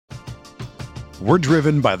We're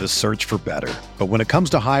driven by the search for better. But when it comes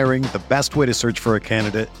to hiring, the best way to search for a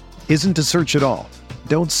candidate isn't to search at all.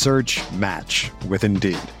 Don't search, match with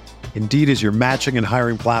Indeed. Indeed is your matching and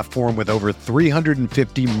hiring platform with over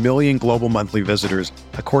 350 million global monthly visitors,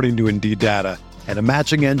 according to Indeed data, and a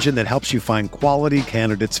matching engine that helps you find quality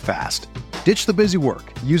candidates fast. Ditch the busy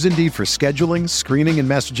work. Use Indeed for scheduling, screening, and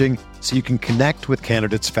messaging so you can connect with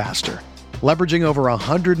candidates faster. Leveraging over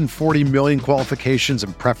 140 million qualifications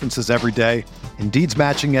and preferences every day, Indeed's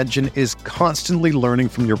matching engine is constantly learning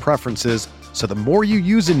from your preferences, so the more you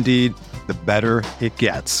use Indeed, the better it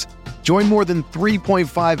gets. Join more than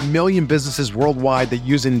 3.5 million businesses worldwide that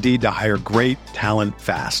use Indeed to hire great talent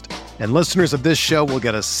fast. And listeners of this show will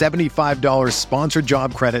get a $75 sponsored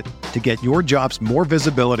job credit to get your jobs more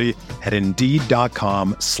visibility at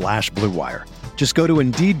Indeed.com/Blue Wire. Just go to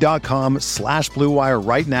Indeed.com/Blue Wire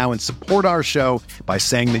right now and support our show by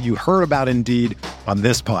saying that you heard about Indeed on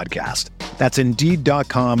this podcast. That's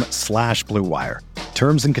Indeed.com/Blue Wire.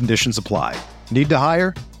 Terms and conditions apply. Need to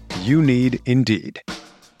hire? You need Indeed.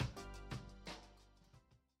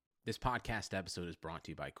 This podcast episode is brought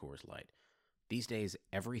to you by Coors Light. These days,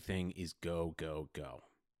 everything is go, go, go.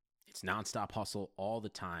 It's nonstop hustle all the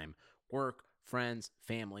time. Work, friends,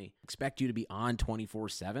 family, expect you to be on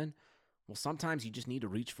 24/7. Well, sometimes you just need to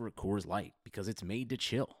reach for a Coors Light because it's made to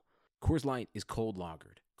chill. Coors Light is cold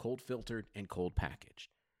lagered, cold filtered, and cold packaged.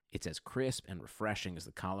 It's as crisp and refreshing as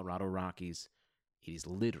the Colorado Rockies. It is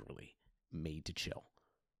literally made to chill.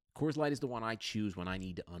 Coors Light is the one I choose when I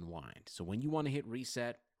need to unwind. So when you want to hit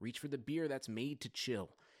reset, reach for the beer that's made to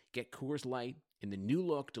chill. Get Coors Light in the new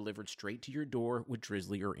look delivered straight to your door with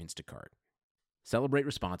Drizzly or Instacart. Celebrate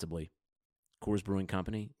responsibly. Coors Brewing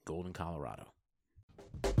Company, Golden, Colorado.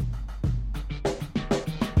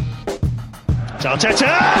 Arteta!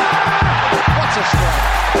 What a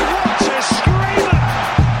strike! What a screamer!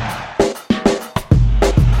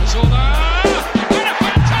 Zola! And a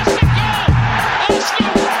fantastic goal!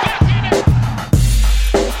 Arsenal back in it!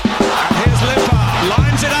 And here's Limpar,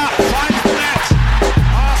 lines it up, finds the net.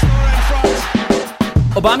 Arsenal in front.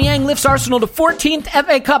 Aubameyang lifts Arsenal to 14th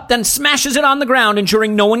FA Cup, then smashes it on the ground,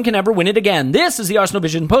 ensuring no one can ever win it again. This is the Arsenal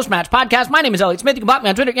Vision post-match podcast. My name is Elliot Smith. You can block me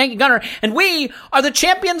on Twitter, Yankee Gunner, and we are the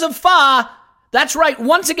champions of FA. That's right.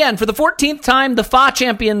 Once again, for the 14th time, the FA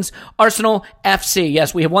champions, Arsenal FC.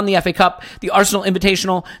 Yes, we have won the FA Cup, the Arsenal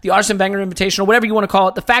Invitational, the Arsene Wenger Invitational, whatever you want to call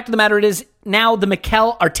it. The fact of the matter is now the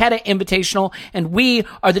Mikel Arteta Invitational, and we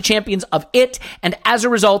are the champions of it. And as a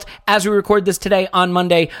result, as we record this today on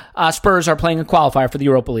Monday, Spurs are playing a qualifier for the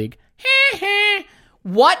Europa League.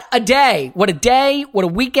 What a day. What a day. What a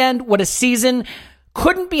weekend. What a season.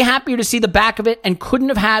 Couldn't be happier to see the back of it and couldn't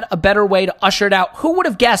have had a better way to usher it out. Who would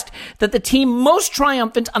have guessed that the team most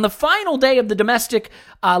triumphant on the final day of the domestic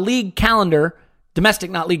league calendar,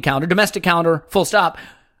 domestic calendar, full stop,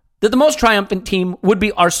 that the most triumphant team would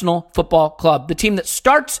be Arsenal Football Club. The team that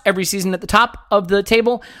starts every season at the top of the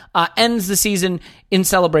table, ends the season in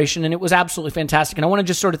celebration, and it was absolutely fantastic. And I want to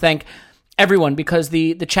just sort of thank everyone because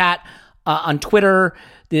the chat on Twitter,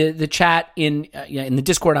 the chat in the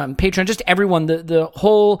Discord on Patreon, just everyone, the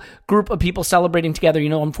whole group of people celebrating together. You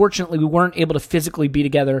know, unfortunately, we weren't able to physically be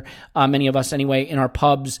together, many of us anyway, in our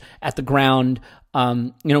pubs, at the ground,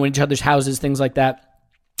 in each other's houses, things like that.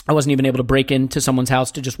 I wasn't even able to break into someone's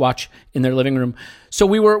house to just watch in their living room. So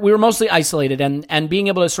we were mostly isolated, and being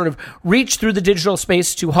able to sort of reach through the digital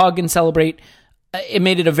space to hug and celebrate, it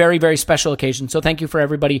made it a very, very special occasion. So thank you for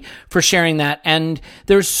everybody for sharing that. And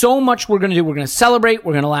there's so much we're going to do. We're going to celebrate.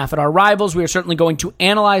 We're going to laugh at our rivals. We are certainly going to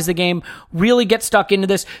analyze the game, really get stuck into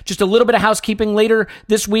this. Just a little bit of housekeeping later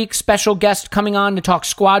this week. Special guest coming on to talk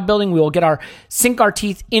squad building. We will sink our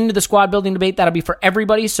teeth into the squad building debate. That'll be for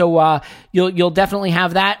everybody. So you'll definitely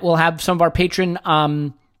have that. We'll have some of our patron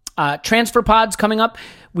transfer pods coming up.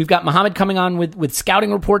 We've got Mohammed coming on with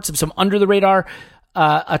scouting reports of some under the radar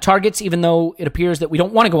targets, even though it appears that we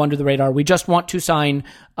don't want to go under the radar. We just want to sign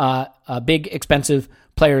big, expensive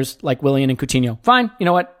players like Willian and Coutinho. Fine. You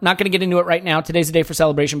know what? Not going to get into it right now. Today's the day for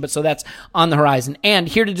celebration, but so that's on the horizon. And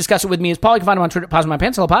here to discuss it with me is Paul. You can find him on Twitter at Pause My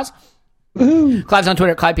Pants. Hello, Pause. Woo-hoo. Clive's on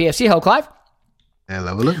Twitter at ClivePFC. Hello, Clive.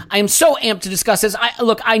 Hello. I am so amped to discuss this.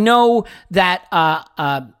 I know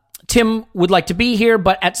that Tim would like to be here,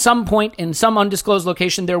 but at some point in some undisclosed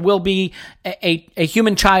location, there will be a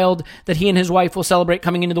human child that he and his wife will celebrate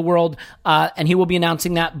coming into the world, and he will be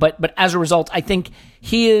announcing that. But as a result, I think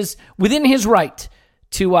he is within his right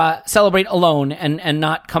to celebrate alone and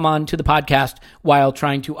not come on to the podcast while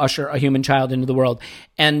trying to usher a human child into the world.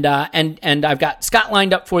 And I've got Scott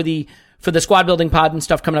lined up for the squad building pod and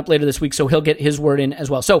stuff coming up later this week, so he'll get his word in as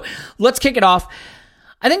well. So let's kick it off.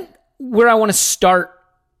 I think where I want to start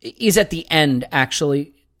is at the end,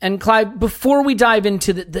 actually. And Clive, before we dive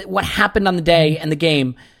into what happened on the day and the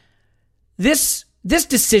game, this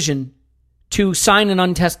decision to sign an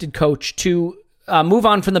untested coach, to move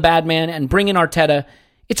on from the bad man and bring in Arteta,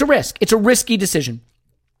 it's a risk. It's a risky decision.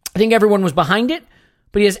 I think everyone was behind it,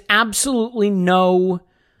 but he has absolutely no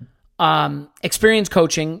experience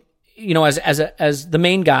coaching, as the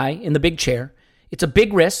main guy in the big chair. It's a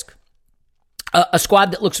big risk. A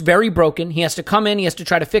squad that looks very broken. He has to come in. He has to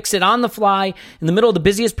try to fix it on the fly in the middle of the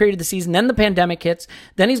busiest period of the season. Then the pandemic hits.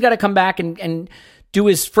 Then he's got to come back and do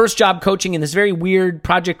his first job coaching in this very weird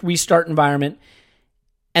Project Restart environment.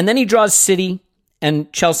 And then he draws City and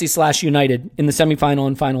Chelsea/United in the semifinal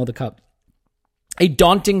and final of the Cup. A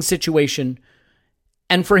daunting situation.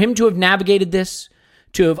 And for him to have navigated this,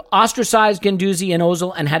 to have ostracized Guendouzi and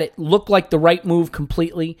Ozil and had it look like the right move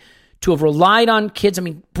completely, to have relied on kids,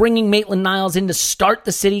 bringing Maitland-Niles in to start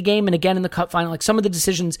the City game and again in the Cup final, like some of the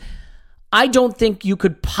decisions, I don't think you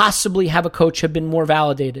could possibly have a coach have been more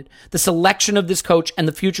validated, the selection of this coach and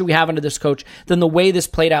the future we have under this coach, than the way this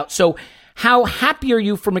played out. So how happy are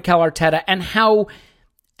you for Mikel Arteta, and how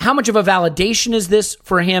much of a validation is this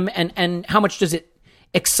for him, and how much does it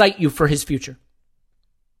excite you for his future?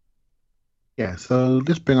 Yeah, so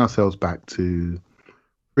let's bring ourselves back to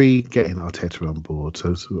getting Arteta on board.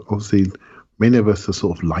 So obviously, many of us have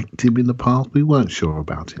sort of liked him in the past. We weren't sure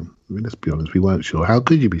about him. Let's be honest, we weren't sure. How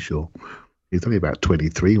could you be sure? He's only about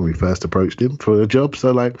 23 when we first approached him for a job.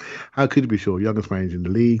 So, how could you be sure? Youngest manager in the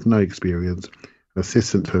league, no experience, an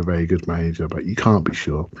assistant to a very good manager, but you can't be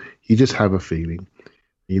sure. You just have a feeling.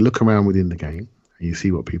 You look around within the game and you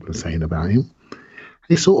see what people are saying about him.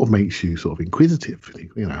 It sort of makes you sort of inquisitive.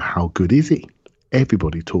 How good is he?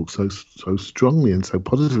 Everybody talks so strongly and so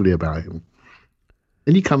positively about him.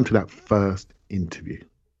 Then you come to that first interview,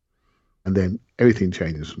 and then everything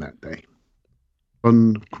changes from that day.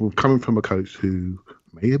 Coming from a coach who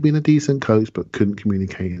may have been a decent coach but couldn't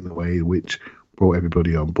communicate in a way which brought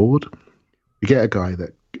everybody on board, you get a guy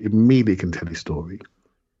that immediately can tell his story.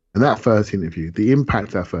 And that first interview, the impact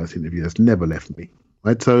of that first interview has never left me.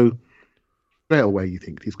 Right, so straight away, you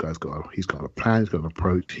think he's got a plan, he's got an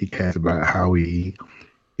approach, he cares about how he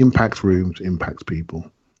impacts rooms, impacts people.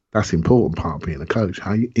 That's the important part of being a coach,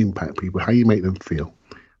 how you impact people, how you make them feel,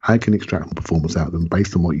 how you can extract performance out of them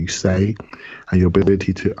based on what you say and your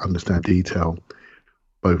ability to understand detail,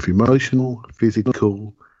 both emotional,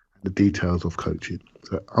 physical, and the details of coaching.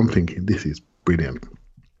 So I'm thinking this is brilliant.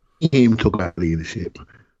 You hear him talk about leadership,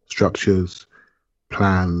 structures,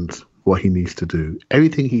 plans, what he needs to do.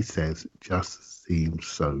 Everything he says just seems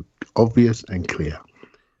so obvious and clear.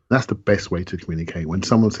 That's the best way to communicate. When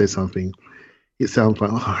someone says something, it sounds like,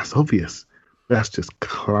 that's obvious. That's just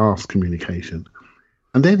class communication.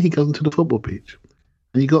 And then he goes into the football pitch.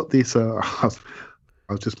 And you got this, I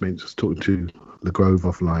was just talking to Le Grove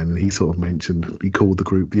offline, and he sort of mentioned, he called the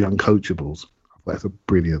group the Uncoachables. That's a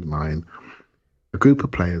brilliant line. A group of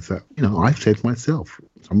players that, I've said myself,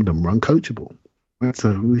 some of them are uncoachable.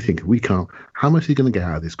 So we think how much is he going to get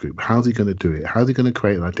out of this group? How's he going to do it? How's he going to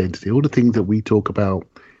create an identity? All the things that we talk about,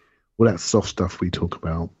 all that soft stuff we talk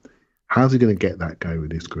about, how's he going to get that going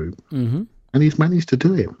with this group? Mm-hmm. And he's managed to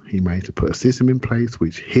do it. He managed to put a system in place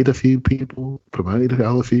which hid a few people, promoted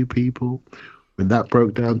a few people. When that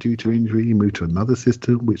broke down due to injury, he moved to another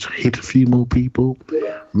system which hid a few more people,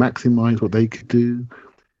 maximised what they could do.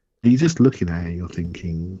 And you're just looking at it, you're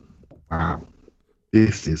thinking, wow.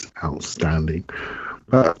 This is outstanding.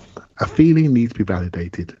 But a feeling needs to be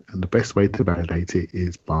validated. And the best way to validate it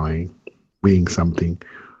is by winning something,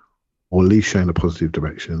 or at least showing a positive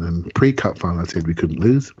direction. And pre-cup final, I said we couldn't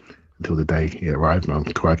lose until the day he arrived. And I'm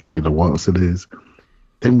quite wants to lose.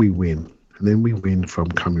 Then we win. And then we win from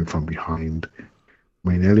coming from behind.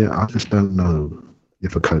 Elliot, I just don't know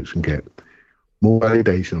if a coach can get more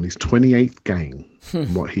validation on his 28th game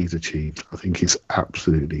than what he's achieved. I think it's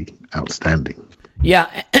absolutely outstanding.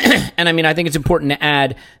 Yeah, and I think it's important to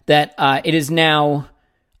add that it is now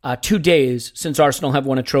 2 days since Arsenal have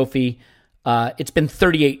won a trophy. It's been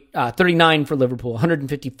 39 for Liverpool,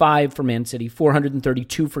 155 for Man City,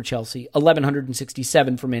 432 for Chelsea,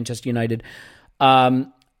 1,167 for Manchester United.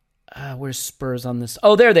 Where's Spurs on this?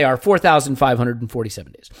 Oh, there they are,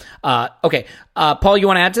 4,547 days. Okay, Paul, you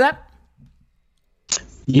want to add to that?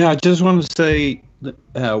 Yeah, I just want to say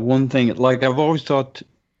one thing. I've always thought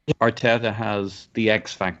Arteta has the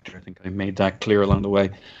X factor. I think I made that clear along the way.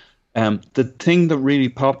 The thing that really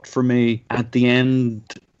popped for me at the end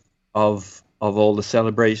of all the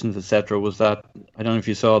celebrations, etc., was that, I don't know if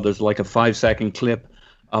you saw, there's like a 5-second clip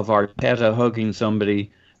of Arteta hugging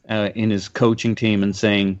somebody in his coaching team and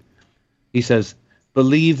saying, he says,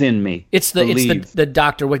 Believe in me. It's the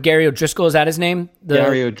doctor. What, Gary O'Driscoll, is that his name?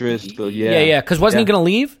 Gary O'Driscoll, yeah. Yeah. Because wasn't he going to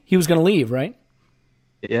leave? He was going to leave, right?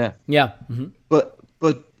 Yeah. Yeah. Mm-hmm. But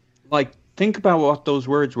like, think about what those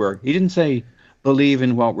words were. He didn't say, believe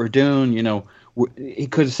in what we're doing, you know. He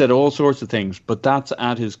could have said all sorts of things, but that's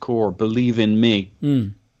at his core. Believe in me.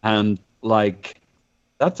 And, like,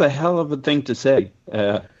 that's a hell of a thing to say.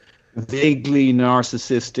 Vaguely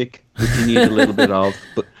narcissistic, which you need a little bit of.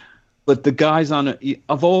 But the guy's on it.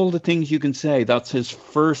 Of all the things you can say, that's his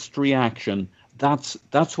first reaction. That's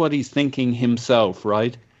what he's thinking himself,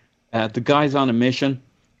 right? The guy's on a mission.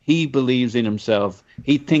 He believes in himself.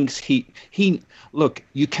 He thinks he look,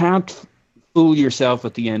 you can't fool yourself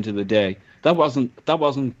at the end of the day. That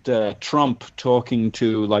wasn't Trump talking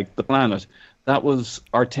to, like, the planet. That was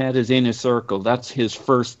Arteta's inner circle. That's his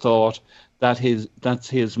first thought. That's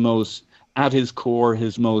his most, at his core,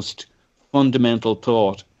 his most fundamental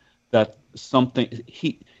thought. That something,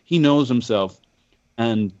 he knows himself,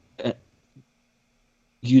 and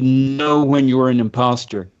you know when you're an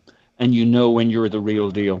imposter, and you know when you're the real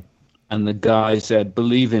deal. And the guy said,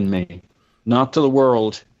 believe in me, not to the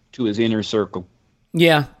world, to his inner circle.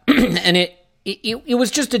 Yeah. And it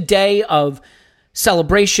was just a day of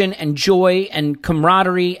celebration and joy and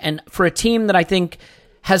camaraderie. And for a team that I think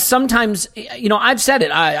has sometimes, you know, I've said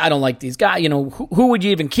it, I don't like these guys, you know, who would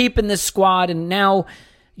you even keep in this squad? And now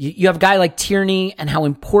you have a guy like Tierney and how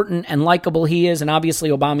important and likable he is. And obviously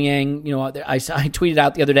Aubameyang, you know, I tweeted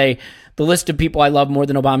out the other day, the list of people I love more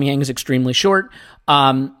than Aubameyang is extremely short.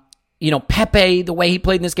 You know, Pepe, the way he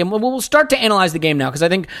played in this game. We'll start to analyze the game now because I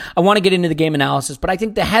think I want to get into the game analysis. But I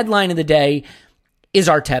think the headline of the day is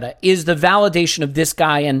Arteta, is the validation of this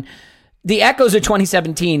guy. And the echoes of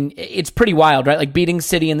 2017, it's pretty wild, right? Like beating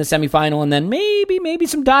City in the semifinal and then maybe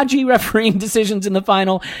some dodgy refereeing decisions in the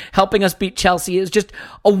final, helping us beat Chelsea is just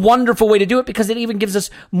a wonderful way to do it because it even gives us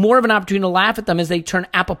more of an opportunity to laugh at them as they turn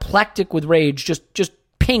apoplectic with rage, just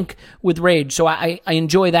pink with rage. So I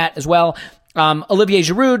enjoy that as well. Olivier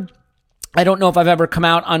Giroud, I don't know if I've ever come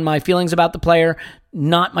out on my feelings about the player.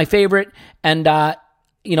 Not my favorite. And,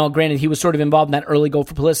 you know, granted, he was sort of involved in that early goal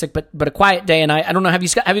for Pulisic, but a quiet day. And I don't know, have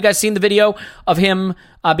you guys seen the video of him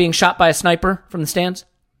being shot by a sniper from the stands?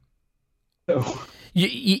 Oh.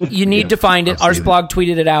 You need to find it. Arsblog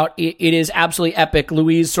tweeted it out. It is absolutely epic.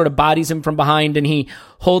 Louise sort of bodies him from behind, and he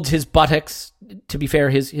holds his buttocks. To be fair,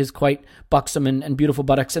 his quite buxom and beautiful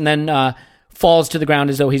buttocks, and then falls to the ground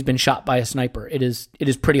as though he's been shot by a sniper. It is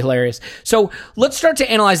pretty hilarious. So let's start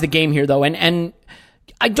to analyze the game here, though. And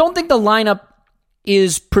I don't think the lineup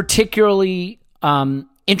is particularly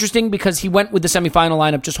interesting because he went with the semifinal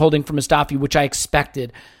lineup just holding for Mustafi, which I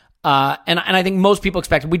expected. And I think most people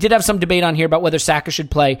expected. We did have some debate on here about whether Saka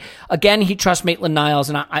should play. Again, he trusts Maitland-Niles,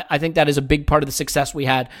 and I think that is a big part of the success we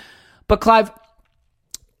had. But Clive,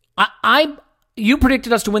 you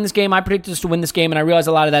predicted us to win this game. I predicted us to win this game, and I realize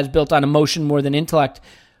a lot of that is built on emotion more than intellect.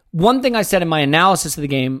 One thing I said in my analysis of the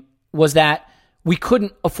game was that we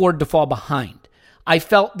couldn't afford to fall behind. I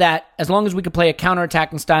felt that as long as we could play a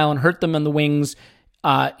counterattacking style and hurt them on the wings,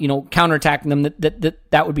 counterattacking them,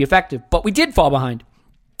 that would be effective. But we did fall behind.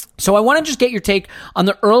 So I want to just get your take on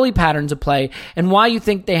the early patterns of play and why you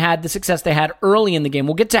think they had the success they had early in the game.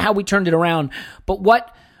 We'll get to how we turned it around, but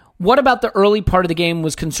what about the early part of the game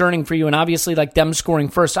was concerning for you? And obviously, like them scoring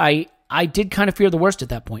first, I did kind of fear the worst at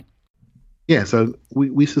that point. Yeah, so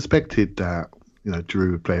we suspected that, you know,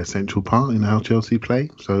 Giroud would play a central part in how Chelsea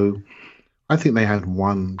play. So I think they had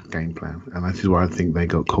one game plan, and this is why I think they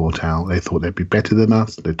got caught out. They thought they'd be better than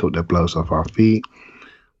us. They thought they'd blow us off our feet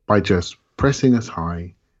by just pressing us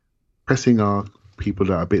high, pressing our people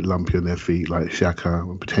that are a bit lumpy on their feet, like Xhaka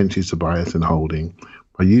and potentially Ceballos and Holding,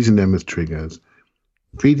 by using them as triggers,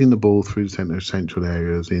 feeding the ball through the central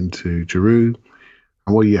areas into Giroud.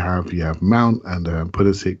 And what you have Mount and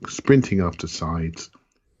Pulisic sprinting off the sides,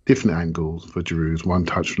 different angles for Giroud's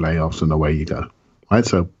one-touch layoffs, and away you go. Right,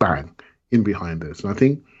 so bang, in behind us. And I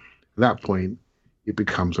think at that point, it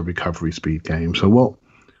becomes a recovery speed game. So what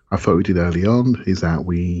I thought we did early on is that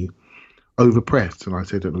we overpressed. And I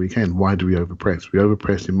said at the weekend, why do we overpress? We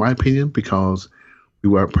overpressed, in my opinion, because we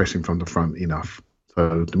weren't pressing from the front enough.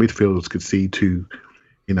 So the midfielders could see Kovacic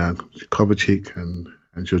and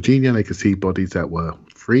Jorginho, they could see bodies that were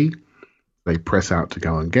free. They press out to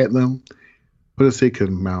go and get them. Pulisic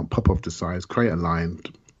and Mount pop off the sides, create a line,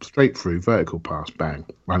 straight through, vertical pass, bang,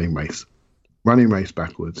 running race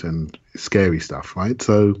backwards, and scary stuff, right?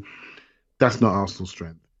 So that's not Arsenal's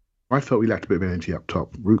strength. I felt we lacked a bit of energy up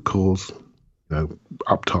top. Root cause,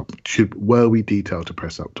 up top. Were we detailed to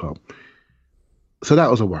press up top? So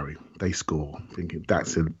that was a worry. They score, thinking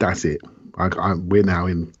that's it. We're now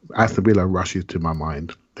in. Aston Villa rushes to my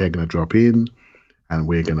mind. They're going to drop in, and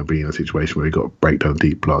we're going to be in a situation where we've got to break down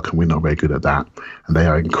deep block, and we're not very good at that. And they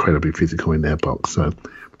are incredibly physical in their box. So,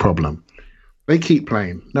 problem. They keep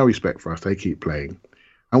playing. No respect for us. They keep playing.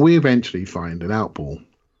 And we eventually find an outball. And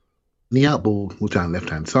the outball was down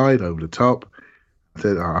left-hand side, over the top.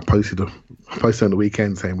 I posted on the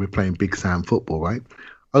weekend saying we're playing Big Sam football, right?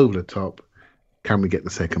 Over the top. Can we get the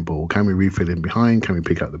second ball? Can we refill in behind? Can we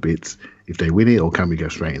pick up the bits if they win it? Or can we go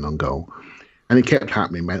straight in on goal? And it kept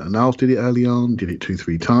happening. Maitland-Niles did it early on, did it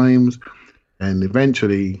 2-3 times. And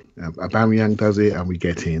eventually, Aubameyang does it and we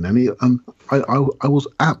get in. And I was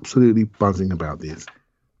absolutely buzzing about this.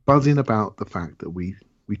 Buzzing about the fact that we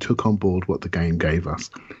took on board what the game gave us.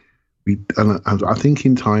 And I think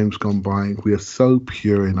in times gone by, we are so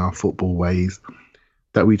pure in our football ways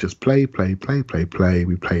that we just play. We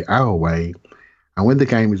play our way. And when the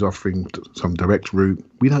game is offering some direct route,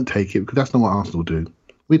 we don't take it because that's not what Arsenal do.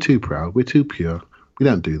 We're too proud. We're too pure. We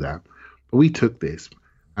don't do that. But we took this.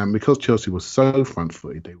 And because Chelsea was so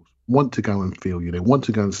front-footed, they want to go and feel you. They want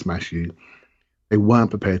to go and smash you. They weren't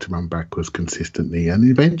prepared to run backwards consistently. And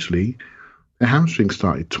eventually, the hamstring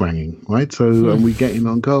started twanging, right? So and we get in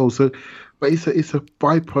on goal. So, but it's a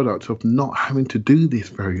byproduct of not having to do this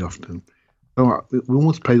very often. So we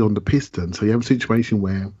almost played on the piston. So you have a situation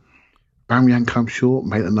where Aubameyang comes short,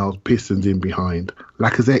 Maitland-Niles pistons in behind.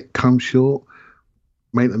 Lacazette comes short,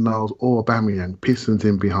 Maitland-Niles or Aubameyang pistons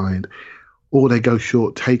in behind. Or they go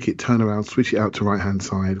short, take it, turn around, switch it out to right-hand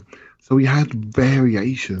side. So we had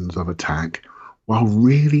variations of attack while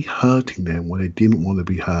really hurting them when they didn't want to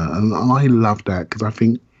be hurt. And I love that because I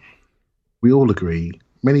think we all agree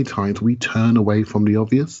many times we turn away from the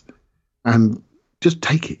obvious and just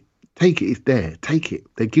take it. Take it. It's there. Take it.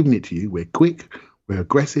 They're giving it to you. We're quick. We're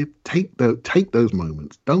aggressive. Take those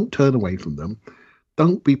moments. Don't turn away from them.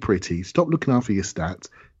 Don't be pretty. Stop looking after your stats.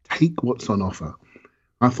 Take what's on offer.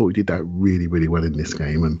 I thought we did that really, really well in this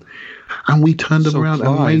game, and we turned them around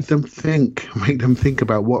and made them think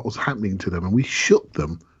about what was happening to them, and we shook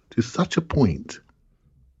them to such a point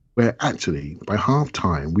where actually by half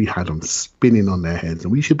time we had them spinning on their heads,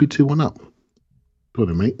 and we should be 2-1 up. Go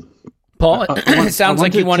on, mate. Paul, it sounds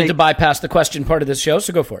like you wanted to bypass the question part of this show,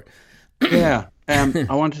 so go for it. Yeah,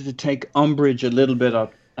 I wanted to take umbrage a little bit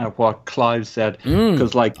at what Clive said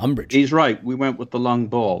because, he's right. We went with the long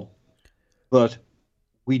ball, but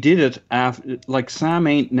we did it after, Sam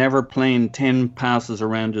ain't never playing 10 passes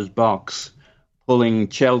around his box, pulling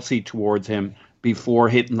Chelsea towards him before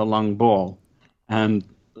hitting the long ball. And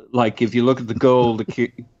if you look at the goal,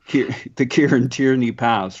 the Kieran Tierney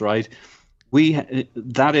pass, right?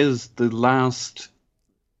 That is the last.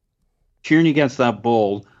 Tierney gets that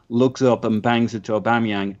ball, looks up and bangs it to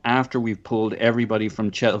Aubameyang after we've pulled everybody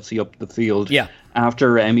from Chelsea up the field. Yeah.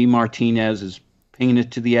 After Emi Martinez is pinging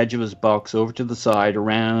it to the edge of his box, over to the side,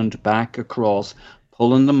 around, back, across,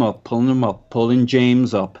 pulling them up, pulling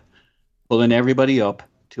James up, pulling everybody up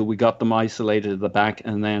till we got them isolated at the back,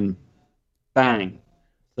 and then bang.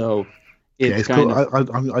 So it's kind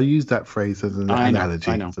of... I use that phrase as an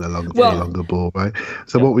analogy for the longer ball, right?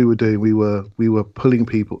 So what we were doing, we were pulling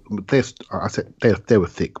people. They were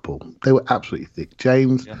thick, Paul. They were absolutely thick.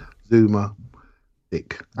 James, Zuma,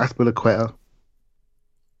 thick. Azpilicueta,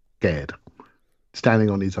 scared. Standing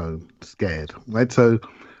on his own, scared, right? So,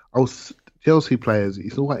 Chelsea players,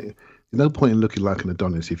 it's always, there's no point in looking like an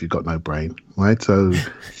Adonis if you've got no brain, right? So,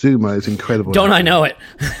 Zuma is incredible. Don't I know it?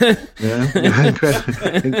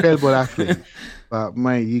 incredible athlete. But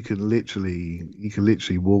mate, you can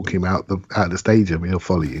literally walk him out the stadium, he'll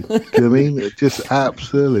follow you. Do you know what I mean? It's just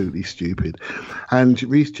absolutely stupid. And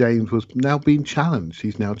Reece James was now being challenged.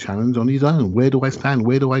 He's now challenged on his own. Where do I stand?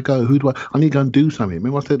 Where do I go? I need to go and do something.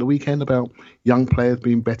 Remember I said at the weekend about young players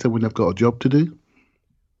being better when they've got a job to do?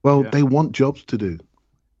 Well, they want jobs to do.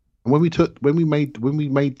 And when we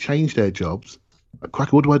made change their jobs,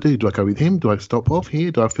 crack, what do I do? Do I go with him? Do I stop off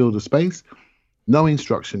here? Do I fill the space? No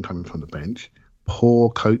instruction coming from the bench. Poor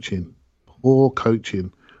coaching.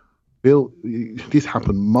 Bill, this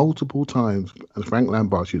happened multiple times, and Frank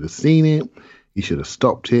Lampard should have seen it. He should have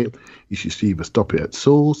stopped it. You should either stop it at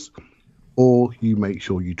source, or you make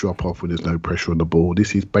sure you drop off when there's no pressure on the ball.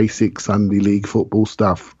 This is basic Sunday League football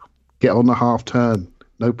stuff. Get on the half turn.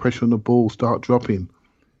 No pressure on the ball. Start dropping.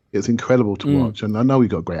 It's incredible to watch. And I know we've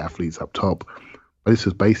got great athletes up top, but this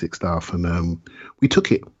is basic stuff. And we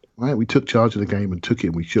took it. Right, we took charge of the game and took it,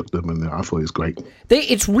 and we shook them, and I thought it was great.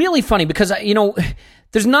 It's really funny because,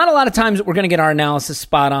 there's not a lot of times that we're going to get our analysis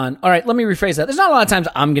spot on. All right, let me rephrase that. There's not a lot of times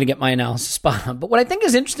I'm going to get my analysis spot on. But what I think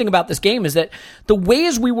is interesting about this game is that the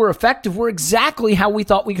ways we were effective were exactly how we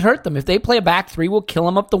thought we could hurt them. If they play a back three, we'll kill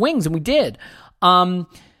them up the wings, and we did.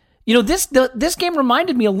 This game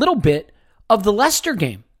reminded me a little bit of the Leicester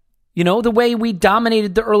game. The way we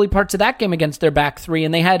dominated the early parts of that game against their back three,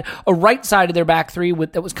 and they had a right side of their back three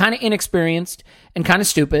that was kind of inexperienced and kind of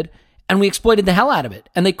stupid, and we exploited the hell out of it,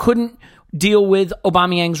 and they couldn't deal with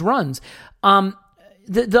Aubameyang's runs.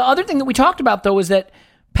 The other thing that we talked about, though, is that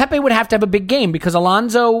Pepe would have to have a big game because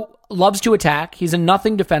Alonso loves to attack. He's a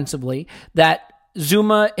nothing defensively. That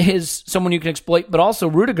Zuma is someone you can exploit, but also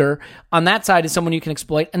Rudiger on that side is someone you can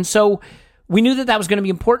exploit, and so we knew that was going to be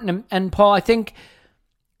important, and Paul, I think...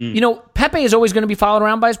 Pepe is always going to be followed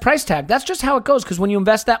around by his price tag. That's just how it goes, because when you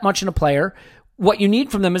invest that much in a player, what you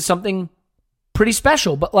need from them is something pretty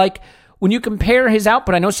special. But when you compare his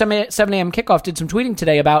output, I know 7 a.m. Kickoff did some tweeting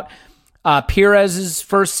today about Perez's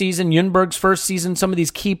first season, Ljungberg's first season, some of these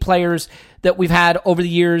key players that we've had over the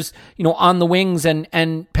years, on the wings,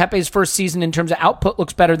 and Pepe's first season in terms of output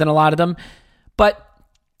looks better than a lot of them. But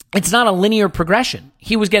it's not a linear progression.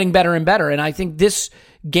 He was getting better and better, and I think this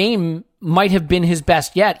game might have been his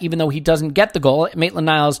best yet, even though he doesn't get the goal.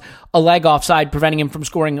 Maitland-Niles, a leg offside, preventing him from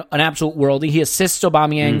scoring an absolute worldie. He assists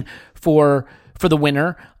Aubameyang for the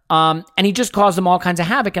winner, and he just caused them all kinds of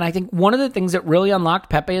havoc. And I think one of the things that really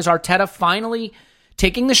unlocked Pepe is Arteta finally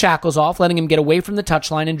taking the shackles off, letting him get away from the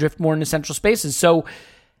touchline and drift more into central spaces. So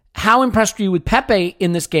how impressed were you with Pepe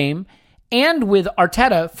in this game and with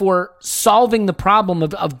Arteta for solving the problem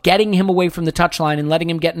of getting him away from the touchline and letting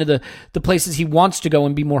him get into the places he wants to go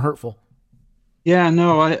and be more hurtful? Yeah,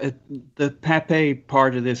 no, the Pepe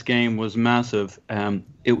part of this game was massive.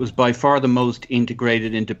 It was by far the most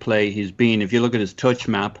integrated into play he's been. If you look at his touch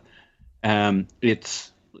map,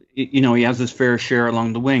 it's, he has his fair share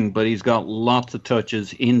along the wing, but he's got lots of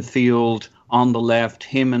touches infield, on the left.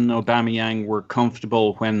 Him and Aubameyang were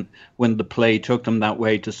comfortable when the play took them that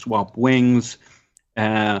way to swap wings.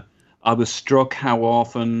 I was struck how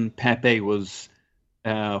often Pepe was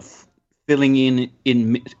filling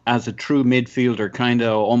in as a true midfielder, kind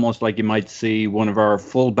of almost like you might see one of our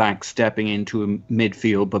fullbacks stepping into a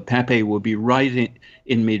midfield, but Pepe would be right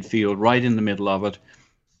in midfield, right in the middle of it,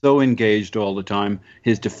 so engaged all the time.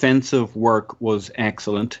 His defensive work was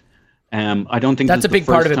excellent. I don't think that's a big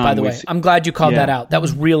part of it, by the way. I'm glad you called that out. That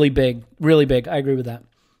was really big, really big. I agree with that.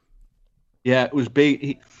 Yeah, it was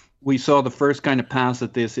big. We saw the first kind of pass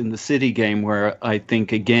at this in the City game, where I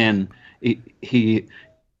think again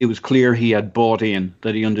it was clear he had bought in,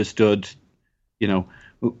 that he understood.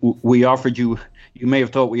 We offered you. You may have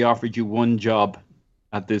thought we offered you one job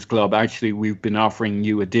at this club. Actually, we've been offering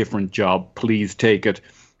you a different job. Please take it.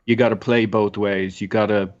 You got to play both ways. You got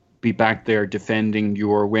to be back there defending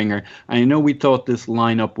your winger. I know we thought this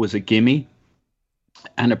lineup was a gimme,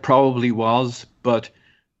 and it probably was, but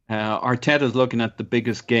Arteta's looking at the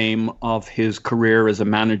biggest game of his career as a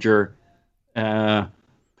manager,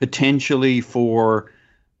 potentially for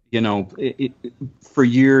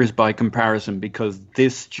years by comparison, because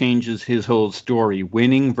this changes his whole story.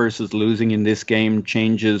 Winning versus losing in this game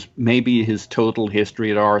changes maybe his total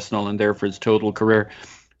history at Arsenal and therefore his total career.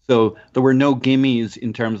 So there were no gimmies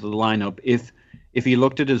in terms of the lineup. If he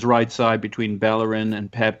looked at his right side between Bellerin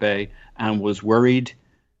and Pepe and was worried,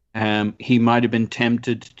 he might have been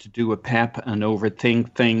tempted to do a Pep and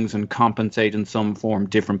overthink things and compensate in some form.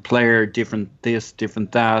 Different player, different this,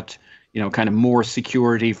 different that, kind of more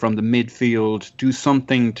security from the midfield, do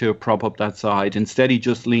something to prop up that side. Instead, he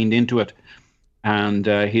just leaned into it, and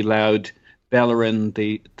he allowed Bellerin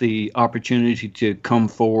the opportunity to come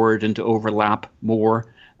forward and to overlap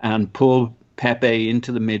more and pull Pepe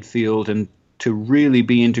into the midfield and to really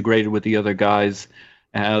be integrated with the other guys.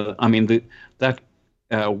 That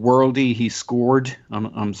worldie he scored,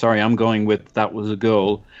 I'm sorry, I'm going with that was a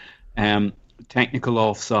goal. Technical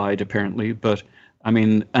offside, apparently, but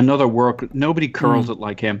another work. Nobody curls it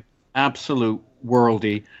like him. Absolute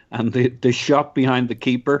worldie. And the shot behind the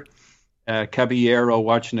keeper, Caballero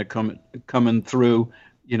watching it coming through,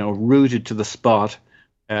 rooted to the spot.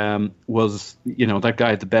 Was that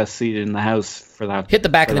guy had the best seat in the house for that. Hit the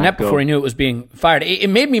back of the net before he knew it was being fired. It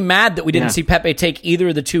made me mad that we didn't see Pepe take either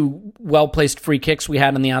of the two well-placed free kicks we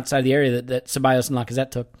had on the outside of the area that Ceballos and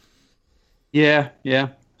Lacazette took. Yeah,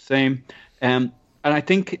 same. And I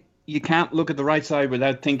think you can't look at the right side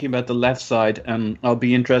without thinking about the left side. And I'll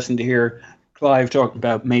be interested to hear Clive talking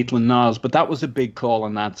about Maitland-Niles, but that was a big call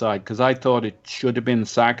on that side because I thought it should have been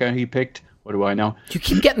Saka he picked. What do I know? You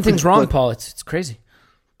keep getting things wrong, Paul. It's crazy.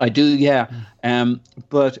 I do, yeah.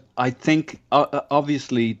 But I think,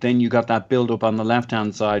 obviously, then you got that build-up on the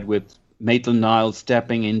left-hand side with Maitland-Niles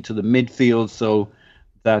stepping into the midfield so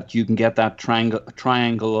that you can get that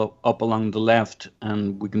triangle up along the left,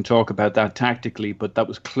 and we can talk about that tactically, but that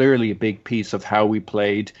was clearly a big piece of how we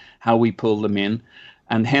played, how we pulled them in,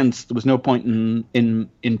 and hence there was no point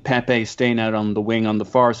in Pepe staying out on the wing on the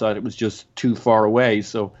far side. It was just too far away,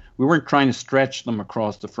 so we weren't trying to stretch them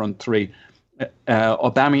across the front three.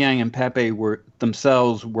 Aubameyang and Pepe would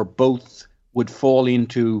fall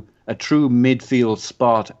into a true midfield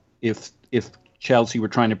spot if Chelsea were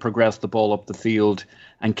trying to progress the ball up the field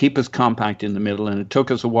and keep us compact in the middle. And it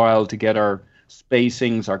took us a while to get our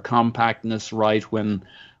spacings, our compactness right when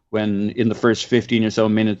in the first 15 or so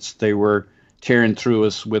minutes they were tearing through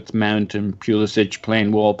us with Mount and Pulisic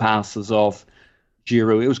playing wall passes off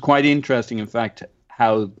Giroud. It was quite interesting, in fact,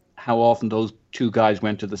 how often those two guys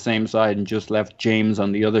went to the same side and just left James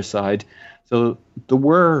on the other side. So there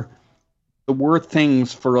were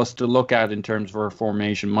things for us to look at in terms of our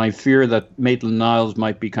formation. My fear that Maitland-Niles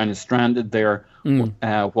might be kind of stranded there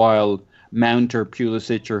while Mount or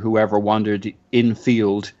Pulisic or whoever wandered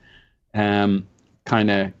infield kind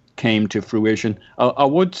of came to fruition. I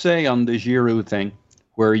would say on the Giroud thing,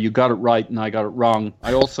 where you got it right and I got it wrong,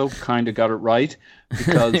 I also kind of got it right.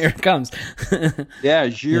 Because here it comes. Yeah,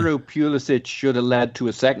 Giroud Pulisic should have led to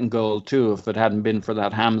a second goal too if it hadn't been for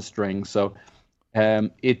that hamstring. So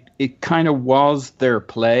it kind of was their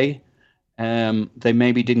play. They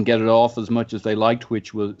maybe didn't get it off as much as they liked,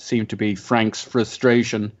 which seemed to be Frank's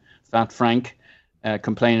frustration. Fat Frank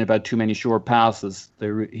complaining about too many short passes.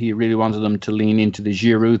 He really wanted them to lean into the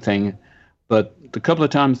Giroud thing. But the couple of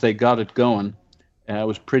times they got it going, it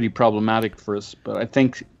was pretty problematic for us. But I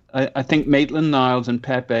think Maitland-Niles and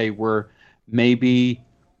Pepe were maybe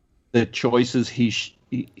the choices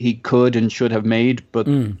he could and should have made, but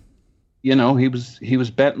you know, he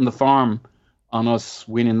was betting the farm on us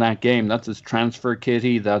winning that game. That's his transfer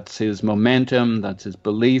kitty, that's his momentum, that's his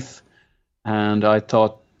belief, and I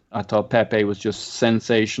thought Pepe was just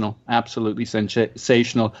sensational, absolutely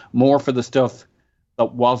sensational. More for the stuff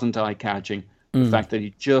that wasn't eye-catching, the fact that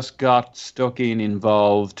he just got stuck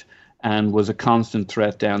involved and was a constant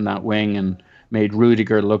threat down that wing and made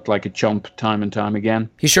Rudiger look like a chump time and time again.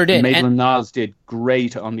 He sure did. Maitland-Niles did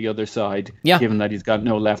great on the other side, given that he's got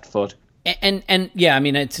no left foot. And yeah, I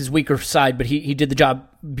mean, it's his weaker side, but he did the job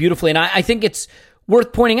beautifully. And I think it's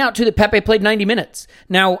worth pointing out, too, that Pepe played 90 minutes.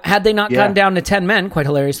 Now, had they not gone down to 10 men, quite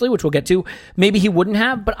hilariously, which we'll get to, maybe he wouldn't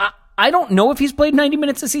have. But I don't know if he's played 90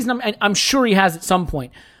 minutes this season. I'm sure he has at some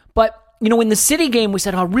point. But you know, in the City game, we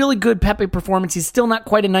said, oh, really good Pepe performance. He's still not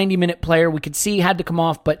quite a 90-minute player. We could see he had to come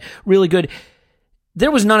off, but really good.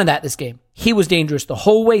 There was none of that this game. He was dangerous the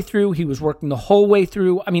whole way through. He was working the whole way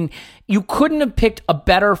through. I mean, you couldn't have picked a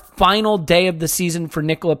better final day of the season for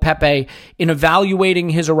Nicola Pepe in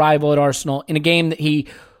evaluating his arrival at Arsenal in a game that he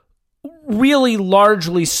really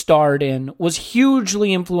largely starred in, was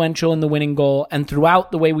hugely influential in the winning goal and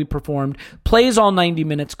throughout the way we performed, plays all 90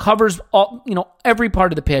 minutes, covers all, every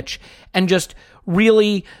part of the pitch, and just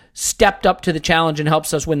really stepped up to the challenge and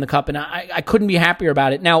helps us win the cup. And I couldn't be happier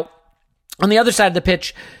about it. Now, on the other side of the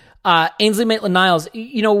pitch, Ainsley Maitland-Niles,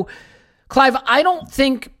 Clive, I don't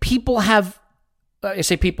think people have, I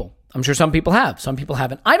say people, I'm sure some people have, some people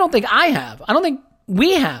haven't. I don't think I have. I don't think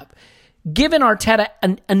we have given Arteta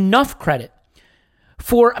enough credit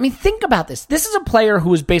for, think about this. This is a player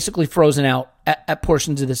who was basically frozen out at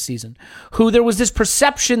portions of this season, who there was this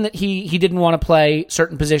perception that he didn't want to play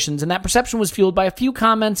certain positions, and that perception was fueled by a few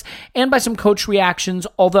comments and by some coach reactions,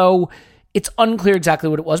 although it's unclear exactly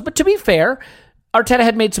what it was. But to be fair, Arteta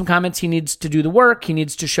had made some comments. He needs to do the work. He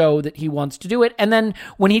needs to show that he wants to do it. And then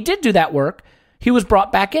when he did do that work, he was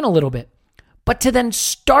brought back in a little bit. But to then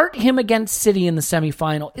start him against City in the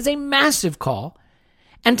semifinal is a massive call.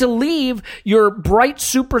 And to leave your bright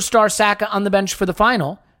superstar Saka on the bench for the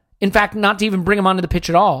final, in fact, not to even bring him onto the pitch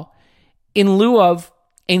at all, in lieu of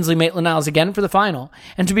Ainsley Maitland-Niles again for the final,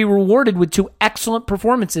 and to be rewarded with two excellent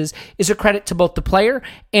performances is a credit to both the player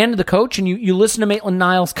and the coach. And you listen to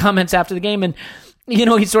Maitland-Niles' comments after the game, and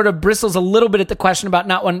he sort of bristles a little bit at the question about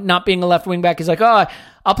not being a left wing back. He's like, oh,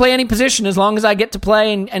 I'll play any position as long as I get to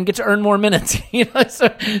play and get to earn more minutes.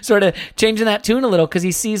 So, sort of changing that tune a little because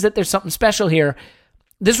he sees that there's something special here.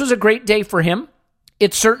 This was a great day for him.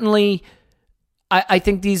 It certainly, I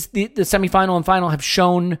think the semifinal and final have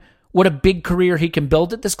shown what a big career he can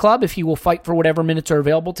build at this club if he will fight for whatever minutes are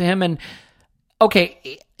available to him. And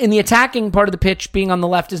okay, in the attacking part of the pitch, being on the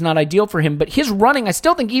left is not ideal for him, but his running, I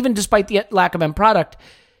still think, even despite the lack of end product,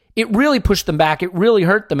 it really pushed them back. It really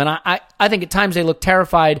hurt them. And I think at times they look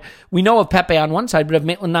terrified. We know of Pepe on one side, but of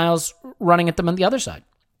Maitland-Niles running at them on the other side.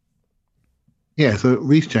 Yeah, so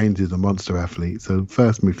Reece James is a monster athlete. So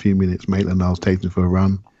first few minutes, Maitland-Niles takes him for a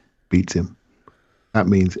run, beats him. That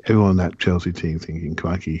means everyone on that Chelsea team thinking,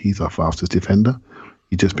 crikey, he's our fastest defender.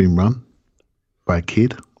 He's just been run by a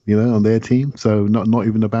kid, on their team. So not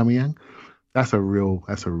even Aubameyang. That's a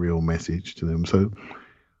real message to them. So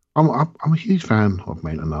I'm a huge fan of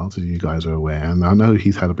Maitland-Niles, as you guys are aware, and I know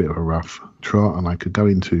he's had a bit of a rough trot, and I could go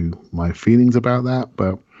into my feelings about that,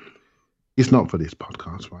 but it's not for this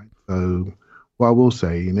podcast, right? So what I will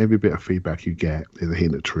say, in every bit of feedback you get, there's a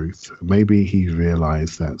hint of truth. Maybe he's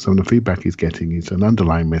realised that some of the feedback he's getting is an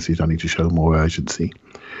underlying message. I need to show more urgency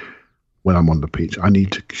when I'm on the pitch. I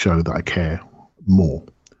need to show that I care more.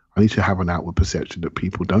 I need to have an outward perception that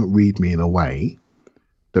people don't read me in a way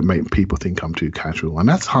that make people think I'm too casual. And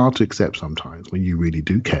that's hard to accept sometimes when you really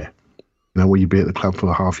do care. When you be at the club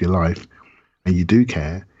for half your life and you do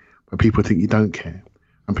care, but people think you don't care.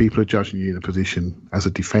 And people are judging you in a position as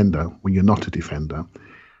a defender when you're not a defender.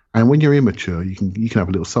 And when you're immature, you can have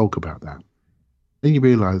a little sulk about that. Then you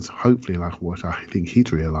realise, hopefully, like what I think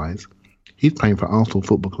he'd realised, he's playing for Arsenal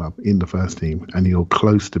Football Club in the first team, and you're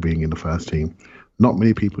close to being in the first team. Not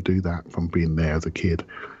many people do that from being there as a kid.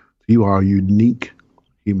 You are a unique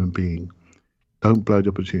human being. Don't blow the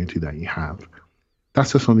opportunity that you have.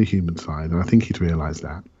 That's just on the human side, and I think he'd realised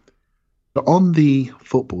that. But on the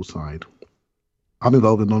football side, I'm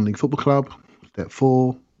involved in non-league football club, Step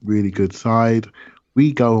 4, really good side.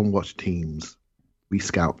 We go and watch teams. We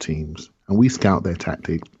scout teams, and we scout their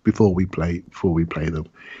tactics before we play them.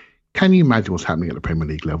 Can you imagine what's happening at the Premier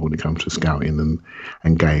League level when it comes to scouting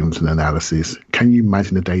and games and analysis? Can you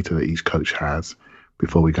imagine the data that each coach has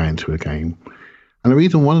before we go into a game? And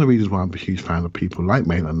one of the reasons why I'm a huge fan of people like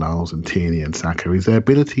Maitland-Niles and Tierney and Saka is their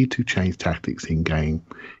ability to change tactics in game.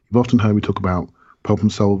 You've often heard me talk about problem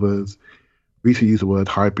solvers. Recently used the word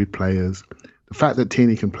hybrid players. The fact that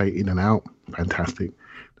Tierney can play in and out, fantastic.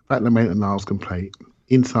 The fact that Maitland-Niles can play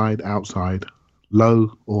inside, outside,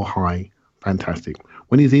 low or high, fantastic.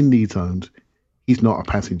 When he's in these zones, he's not a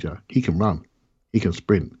passenger. He can run. He can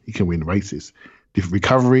sprint. He can win races.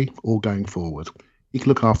 Recovery or going forward. He can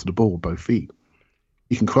look after the ball with both feet.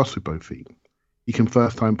 He can cross with both feet. He can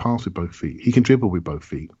first-time pass with both feet. He can dribble with both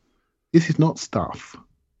feet. This is not stuff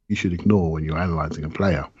you should ignore when you're analysing a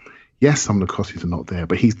player. Yes, some of the crosses are not there,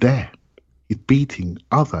 but he's there. He's beating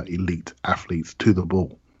other elite athletes to the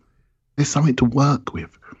ball. There's something to work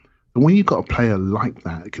with. And when you've got a player like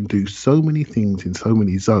that that can do so many things in so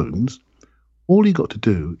many zones, all you got to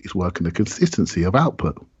do is work on the consistency of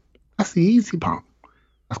output. That's the easy part.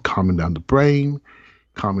 That's calming down the brain,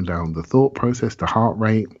 calming down the thought process, the heart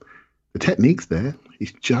rate. The technique's there.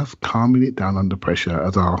 It's just calming it down under pressure,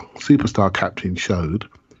 as our superstar captain showed.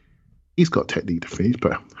 He's got technique to finish,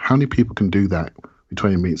 but how many people can do that with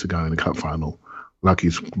 20 minutes ago in the cup final like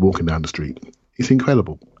he's walking down the street? It's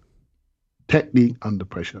incredible. Technique under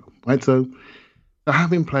pressure, right? So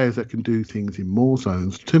having players that can do things in more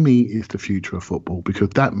zones, to me, is the future of football, because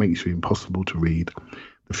that makes you impossible to read.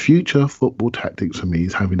 The future of football tactics for me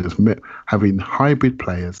is having hybrid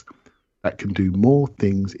players that can do more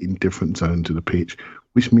things in different zones of the pitch,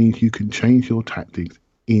 which means you can change your tactics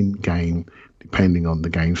in game depending on the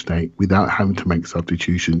game state without having to make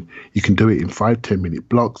substitution. You can do it in 5-10 minute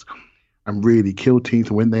blocks and really kill teams,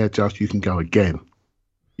 and when they adjust, you can go again.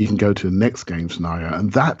 You can go to the next game scenario,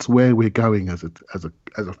 and that's where we're going as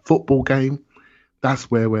a football game. That's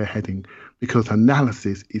where we're heading, because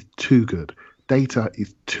analysis is too good. Data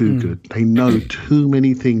is too good. They know too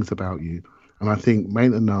many things about you, and I think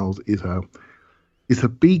Maitland-Niles is a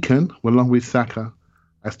beacon, along with Saka,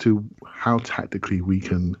 as to how tactically we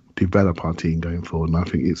can develop our team going forward. And I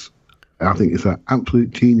think it's an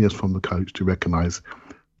absolute genius from the coach to recognise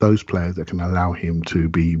those players that can allow him to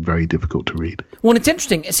be very difficult to read. Well, it's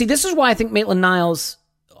interesting. See, this is why I think Maitland-Niles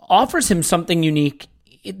offers him something unique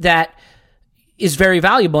that is very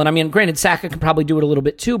valuable. And I mean, granted, Saka can probably do it a little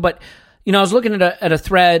bit too, but I was looking at a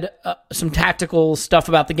thread, some tactical stuff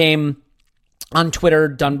about the game on Twitter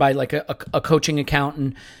done by like a coaching account,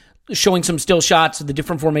 and showing some still shots of the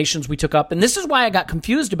different formations we took up. And this is why I got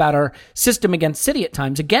confused about our system against City at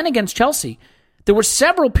times. Again, against Chelsea, there were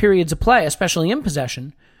several periods of play, especially in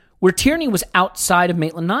possession, where Tierney was outside of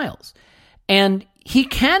Maitland-Niles. And he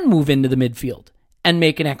can move into the midfield and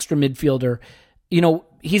make an extra midfielder.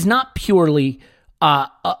 He's not purely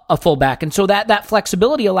a fullback. And so that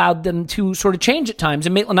flexibility allowed them to sort of change at times.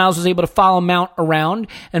 And Maitland-Niles was able to follow Mount around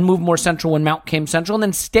and move more central when Mount came central, and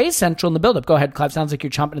then stay central in the build-up. Go ahead, Clive. Sounds like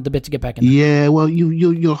you're chomping at the bit to get back in there. Yeah, well,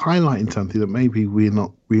 you're highlighting something that maybe we're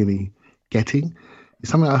not really getting.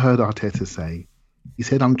 It's something I heard Arteta say. He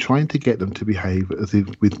said, I'm trying to get them to behave as if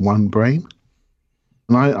with one brain.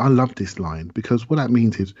 And I love this line, because what that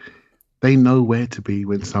means is they know where to be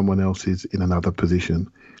when someone else is in another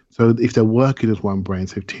position. So if they're working as one brain,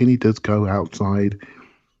 so if Tierney does go outside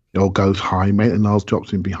or goes high, Maitland-Niles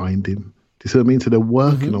drops in behind him. Do you see what I mean? So they're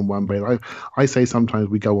working on one brain. I say sometimes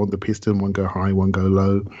we go on the piston, one go high, one go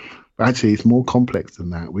low. But actually, it's more complex than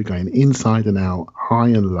that. We're going inside and out, high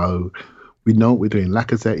and low. We know what we're doing.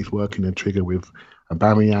 Lacazette is working a trigger with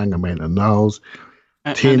Aubameyang and Maitland-Niles.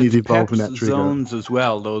 Tierney's involved in that trigger. Zones as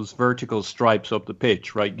well, those vertical stripes up the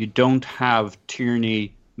pitch, right? You don't have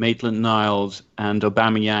Tierney, Maitland-Niles and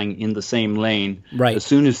Aubameyang in the same lane. Right. As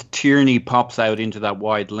soon as Tierney pops out into that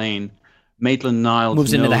wide lane, Maitland-Niles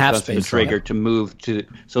moves into the half that's space, the trigger to move to.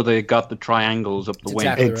 So they got the triangles up the wing.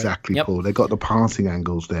 Exactly, Yep. Paul. They got the passing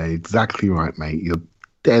angles there. Exactly right, mate. You're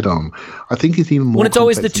dead on. I think it's even more. When it's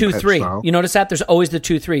always the complex than 2-3. Pep style. You notice that there's always the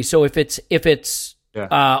 2-3. So if it's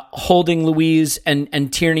holding Louise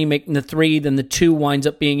and Tierney making the 3, then the 2 winds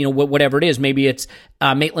up being, whatever it is. Maybe it's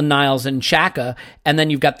Maitland-Niles and Xhaka, and then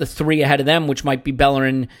you've got the 3 ahead of them, which might be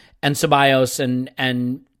Bellerin and Ceballos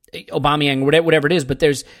and Aubameyang, whatever it is. But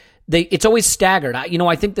it's always staggered.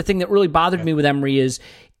 I think the thing that really bothered me with Emery is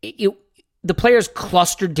the players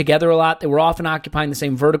clustered together a lot. They were often occupying the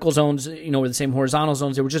same vertical zones, or the same horizontal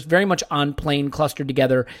zones. They were just very much on plane, clustered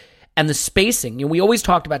together. And the spacing, we always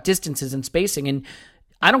talked about distances and spacing, and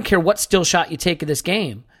I don't care what still shot you take of this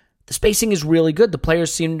game. The spacing is really good. The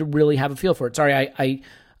players seem to really have a feel for it. Sorry,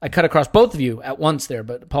 I cut across both of you at once there,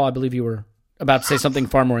 but Paul, I believe you were about to say something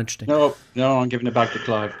far more interesting. No, I'm giving it back to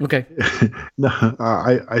Clive. Okay. No,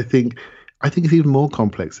 I think it's even more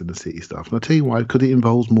complex than the City stuff. And I'll tell you why, because it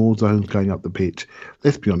involves more zones going up the pitch.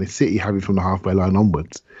 Let's be honest, City have it from the halfway line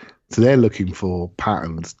onwards. So they're looking for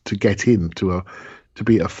patterns to get into to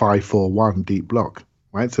be a 5-4-1 deep block,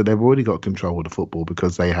 right? So they've already got control of the football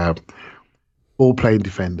because they have ball-playing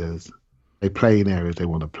defenders. They play in areas they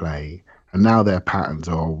want to play. And now their patterns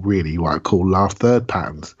are really what I call last third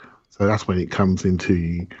patterns. So that's when it comes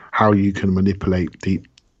into how you can manipulate deep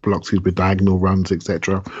blocks with diagonal runs,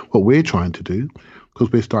 etc. What we're trying to do, because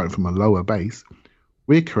we're starting from a lower base,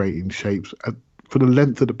 we're creating shapes for the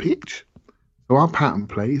length of the pitch. So our pattern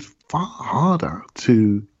play is far harder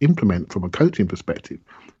to implement from a coaching perspective,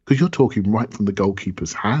 because you're talking right from the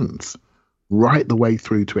goalkeeper's hands, right the way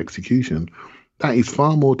through to execution. That is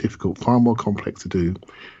far more difficult, far more complex to do,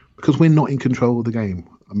 because we're not in control of the game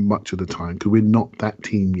much of the time, because we're not that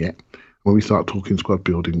team yet. When we start talking squad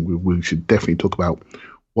building, we should definitely talk about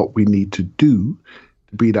what we need to do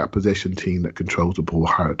to be that possession team that controls the ball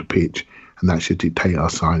higher at the pitch, and that should dictate our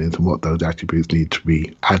signings and what those attributes need to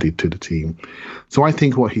be added to the team. So I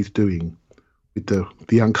think what he's doing with the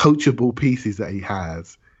uncoachable pieces that he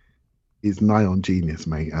has is nigh on genius,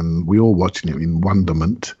 mate. And we're all watching it in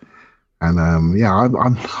wonderment. And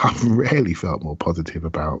I've rarely felt more positive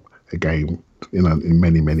about a game in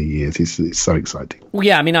many, many years. It's so exciting. Well,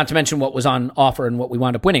 yeah, not to mention what was on offer and what we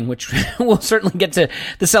wound up winning, which we'll certainly get to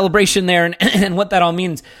the celebration there and what that all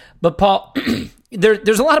means. But Paul,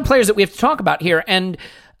 there's a lot of players that we have to talk about here, and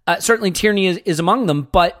certainly Tierney is among them.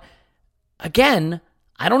 But again,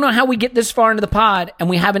 I don't know how we get this far into the pod and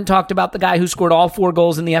we haven't talked about the guy who scored all 4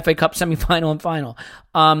 goals in the FA Cup semifinal and final.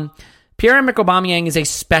 Pierre-Emerick Aubameyang is a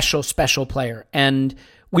special, special player, and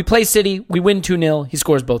we play City, we win 2-0, he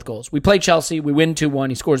scores both goals. We play Chelsea, we win 2-1,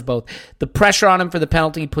 he scores both. The pressure on him for the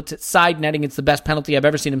penalty, he puts it side netting. It's the best penalty I've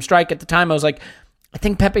ever seen him strike. At the time, I was like, I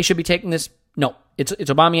think Pepe should be taking this. No, it's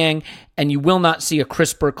Aubameyang, and you will not see a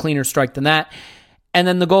crisper, cleaner strike than that. And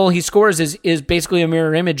then the goal he scores is basically a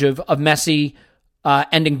mirror image of Messi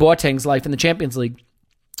ending Boateng's life in the Champions League.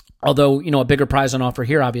 Although, a bigger prize on offer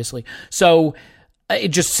here, obviously. So,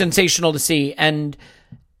 it's just sensational to see. And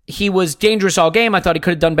he was dangerous all game. I thought he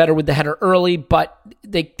could have done better with the header early, but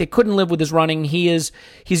they couldn't live with his running. He's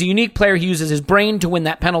a unique player. He uses his brain to win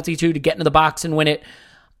that penalty too, to get into the box and win it.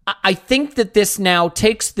 I think that this now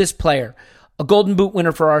takes this player, a Golden Boot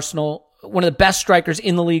winner for Arsenal, one of the best strikers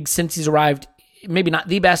in the league since he's arrived, maybe not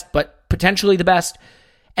the best, but potentially the best,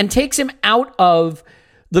 and takes him out of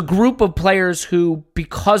the group of players who,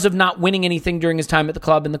 because of not winning anything during his time at the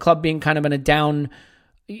club, and the club being kind of in a down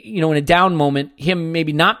moment, him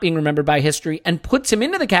maybe not being remembered by history, and puts him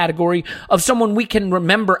into the category of someone we can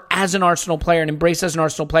remember as an Arsenal player and embrace as an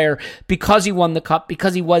Arsenal player because he won the cup,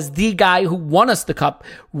 because he was the guy who won us the cup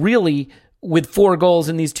really with 4 goals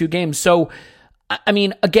in these 2 games. So, I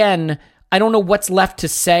mean, again, I don't know what's left to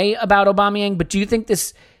say about Aubameyang, but do you think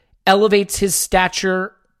this elevates his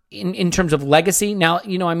stature in terms of legacy? Now,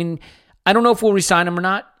 I mean, I don't know if we'll resign him or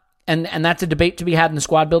not, and that's a debate to be had in the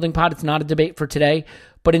squad building pod. It's not a debate for today.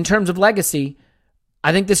 But in terms of legacy,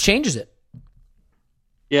 I think this changes it.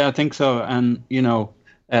 Yeah, I think so. And,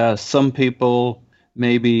 some people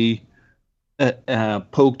maybe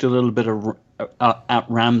poked a little bit at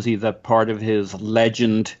Ramsey that part of his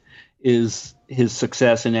legend is his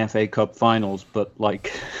success in FA Cup finals. But,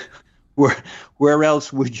 where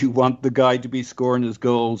else would you want the guy to be scoring his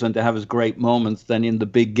goals and to have his great moments than in the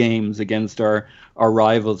big games against our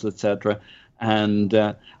rivals, etc.? And,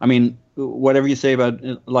 I mean, whatever you say about,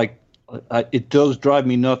 it does drive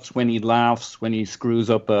me nuts when he laughs, when he screws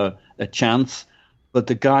up a chance. But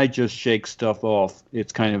the guy just shakes stuff off.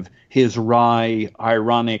 It's kind of his wry,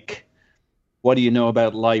 ironic, what do you know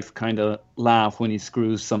about life kind of laugh when he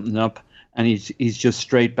screws something up. And he's just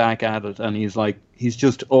straight back at it. And he's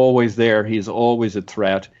just always there. He's always a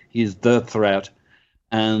threat. He's the threat.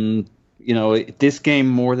 And, this game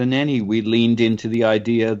more than any, we leaned into the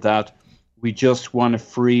idea that we just want to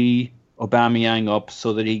free Aubameyang up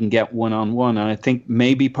so that he can get one-on-one. And I think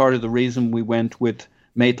maybe part of the reason we went with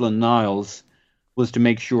Maitland-Niles was to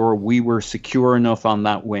make sure we were secure enough on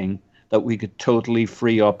that wing that we could totally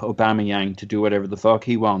free up Aubameyang to do whatever the fuck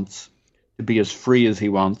he wants, to be as free as he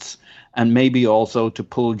wants, and maybe also to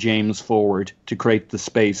pull James forward to create the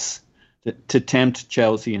space, to tempt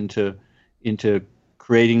Chelsea into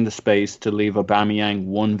creating the space to leave Aubameyang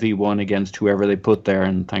 1v1 against whoever they put there,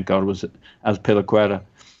 and thank God it was Azpilicueta.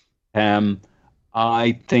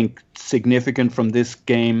 I think significant from this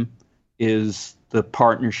game is the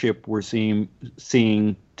partnership we're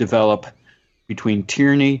seeing develop between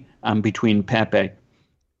Tierney and between Pepe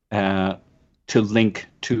to link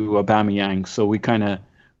to Aubameyang. So we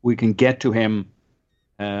can get to him.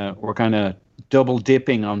 We're kind of double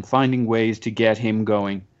dipping on finding ways to get him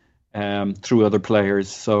going through other players.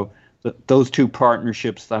 So those 2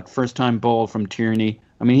 partnerships, that first time ball from Tierney,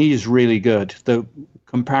 I mean, he is really good. The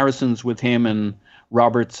comparisons with him and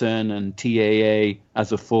Robertson and TAA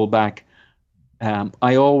as a fullback,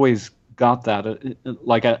 I always got that.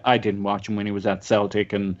 I didn't watch him when he was at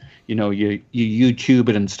Celtic, and you YouTube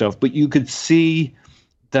it and stuff, but you could see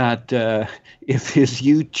that if his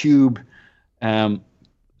YouTube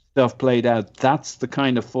stuff played out, that's the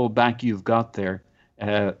kind of fullback you've got there.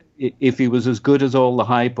 If he was as good as all the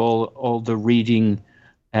hype, all the reading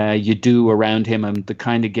you do around him and the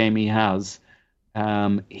kind of game he has,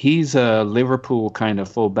 he's a Liverpool kind of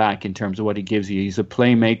fullback in terms of what he gives you. He's a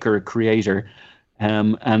playmaker, a creator,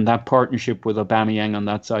 and that partnership with Aubameyang on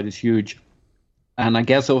that side is huge. And I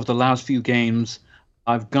guess over the last few games,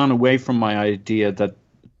 I've gone away from my idea that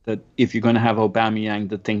if you're going to have Aubameyang,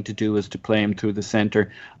 the thing to do is to play him through the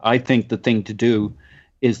centre. I think the thing to do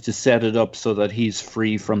is to set it up so that he's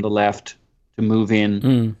free from the left to move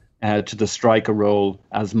in to the striker role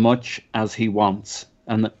as much as he wants.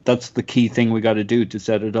 And that's the key thing we got to do, to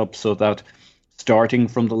set it up so that starting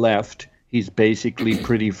from the left, he's basically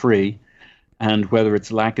pretty free. And whether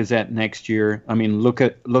it's Lacazette next year, I mean, look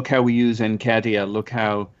how we use Nketiah. Look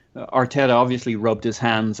how Arteta obviously rubbed his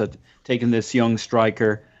hands at taking this young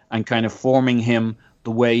striker and kind of forming him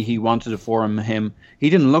the way he wanted to form him. He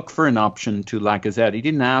didn't look for an option to Lacazette. He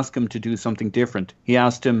didn't ask him to do something different. He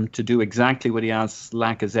asked him to do exactly what he asked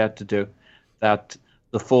Lacazette to do, that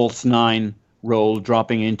the false 9 role,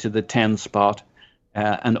 dropping into the 10 spot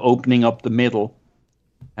and opening up the middle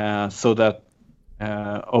so that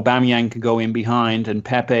Aubameyang can go in behind and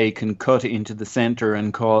Pepe can cut into the centre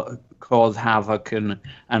and cause havoc and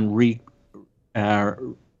reap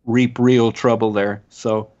real trouble there.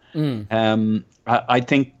 So I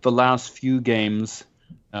think the last few games,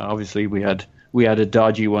 obviously we had a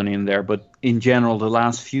dodgy one in there, but in general the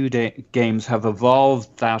last few games have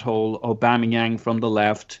evolved that whole Aubameyang from the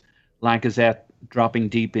left, Lacazette dropping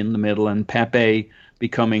deep in the middle, and Pepe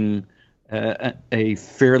becoming a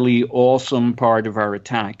fairly awesome part of our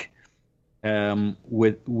attack,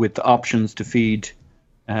 with options to feed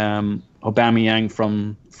Aubameyang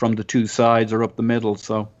from the 2 sides or up the middle.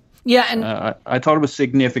 So yeah, and I thought it was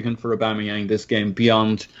significant for Aubameyang this game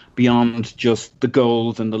beyond just the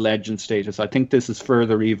goals and the legend status. I think this is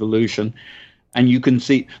further evolution, and you can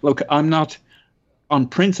see. Look, I'm not on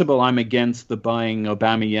principle. I'm against the buying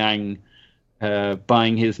Aubameyang.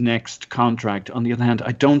 Buying his next contract. On the other hand,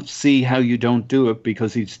 I don't see how you don't do it,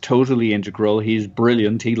 because he's totally integral. He's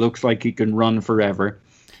brilliant. He looks like he can run forever.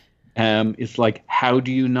 It's like, how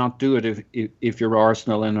do you not do it if you're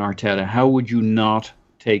Arsenal and Arteta? How would you not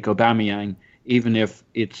take Aubameyang even if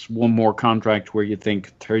it's one more contract where you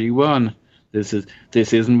think 31, this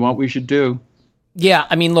isn't what we should do. Yeah,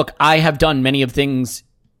 I mean, look, I have done many of things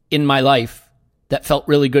in my life that felt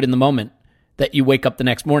really good in the moment that you wake up the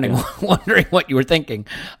next morning wondering what you were thinking.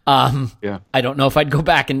 I don't know if I'd go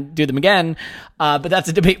back and do them again, but that's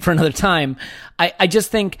a debate for another time. I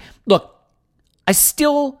just think, look, I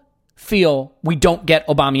still feel we don't get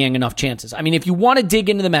Aubameyang enough chances. I mean, if you want to dig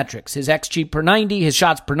into the metrics, his XG per 90, his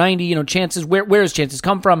shots per 90, chances, where his chances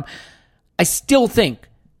come from, I still think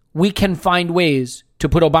we can find ways to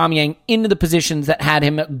put Aubameyang into the positions that had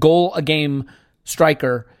him a goal-a-game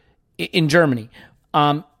striker in Germany.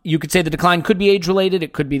 You could say the decline could be age-related.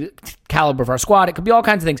 It could be the caliber of our squad. It could be all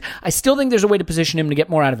kinds of things. I still think there's a way to position him to get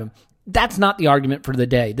more out of him. That's not the argument for the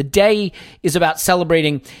day. The day is about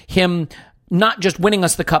celebrating him not just winning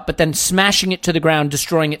us the cup, but then smashing it to the ground,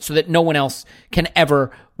 destroying it so that no one else can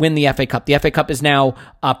ever win the FA Cup. The FA Cup is now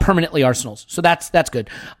permanently Arsenal's. So that's good.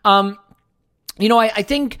 I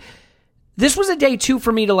think this was a day, too,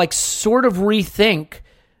 for me to sort of rethink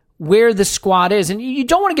where the squad is. And you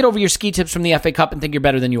don't want to get over your ski tips from the FA Cup and think you're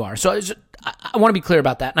better than you are. So I want to be clear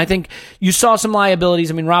about that. And I think you saw some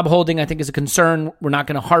liabilities. I mean, Rob Holding, I think, is a concern. We're not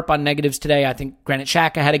going to harp on negatives today. I think Granit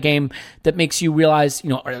Xhaka had a game that makes you realize,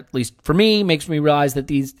 or at least for me, makes me realize that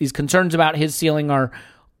these concerns about his ceiling are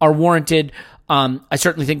warranted. I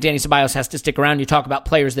certainly think Dani Ceballos has to stick around. You talk about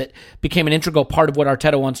players that became an integral part of what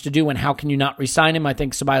Arteta wants to do, and how can you not re-sign him? I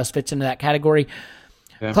think Ceballos fits into that category.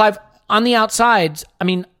 Yeah. Clive, on the outsides, I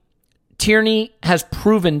mean, Tierney has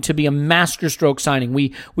proven to be a masterstroke signing.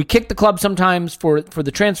 We kick the club sometimes for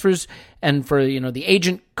the transfers and for the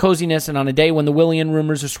agent coziness, and on a day when the Willian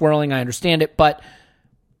rumors are swirling, I understand it, but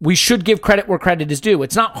we should give credit where credit is due.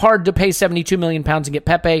 It's not hard to pay £72 million and get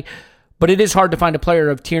Pepe, but it is hard to find a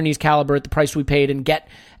player of Tierney's caliber at the price we paid and get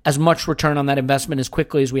as much return on that investment as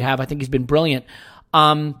quickly as we have. I think he's been brilliant.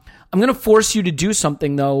 I'm going to force you to do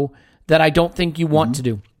something, though, that I don't think you want to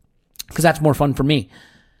do, because that's more fun for me.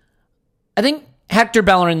 I think Hector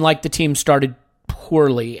Bellerin, like the team, started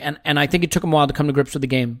poorly, and I think it took him a while to come to grips with the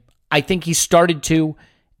game. I think he started to,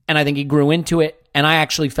 and I think he grew into it, and I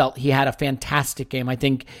actually felt he had a fantastic game. I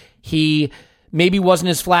think he maybe wasn't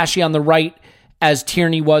as flashy on the right as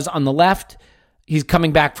Tierney was on the left. He's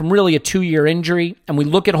coming back from really a 2-year injury, and we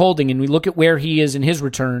look at Holding, and we look at where he is in his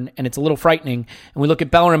return, and it's a little frightening, and we look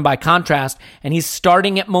at Bellerin by contrast, and he's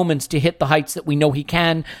starting at moments to hit the heights that we know he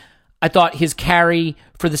can. I thought his carry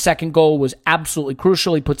for the second goal was absolutely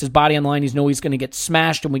crucial. He puts his body on the line. He's know he's going to get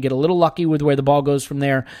smashed, and we get a little lucky with where the ball goes from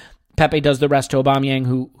there. Pepe does the rest to Aubameyang,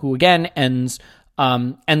 who again ends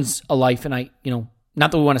a life. And not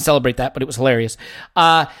that we want to celebrate that, but it was hilarious.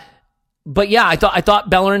 But yeah, I thought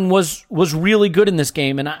Bellerin was really good in this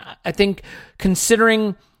game, and I think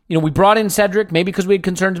considering we brought in Cedric maybe because we had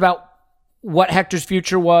concerns about what Hector's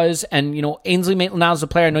future was, and Ainsley Maitland-Niles is a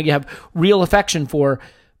player I know you have real affection for.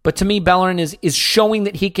 But to me, Bellerin is showing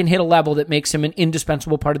that he can hit a level that makes him an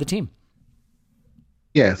indispensable part of the team.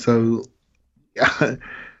 Yeah, so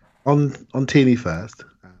on Tierney first,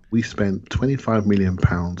 we spent £25 million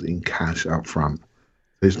in cash up front.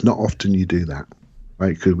 It's not often you do that.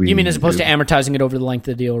 Right? You mean as opposed to amortizing it over the length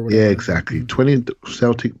of the deal or whatever? Yeah, exactly.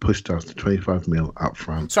 Celtic pushed us to 25 mil up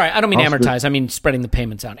front. Sorry, I don't mean amortize. I mean spreading the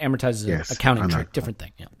payments out. Amortize is an accounting trick, different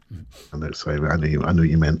thing. Yeah. I know. Sorry, I knew what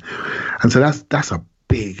you meant. And so that's a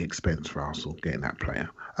big expense for Arsenal, getting that player.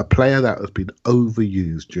 A player that has been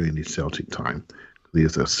overused during his Celtic time. He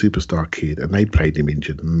was a superstar kid, and they played him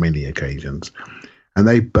injured many occasions. And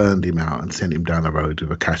they burned him out and sent him down the road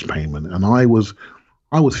with a cash payment. And I was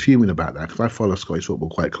fuming about that, because I follow Scottish football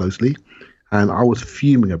quite closely. And I was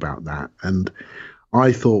fuming about that. And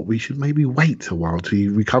I thought we should maybe wait a while till he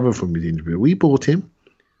recovered from his injury. We bought him,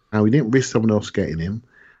 and we didn't risk someone else getting him.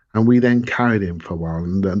 And we then carried him for a while,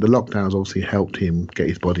 and the lockdowns obviously helped him get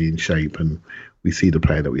his body in shape, and we see the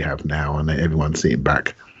player that we have now, and everyone's sitting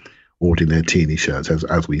back ordering their Tierney shirts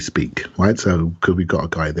as we speak, right? So, because we've got a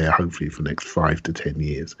guy there, hopefully, for the next 5 to 10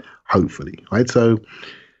 years, hopefully, right? So,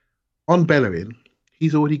 on Bellerin,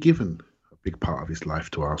 he's already given a big part of his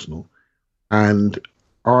life to Arsenal, and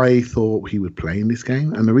I thought he would play in this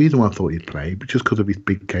game, and the reason why I thought he'd play was just because of his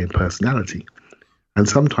big game personality. And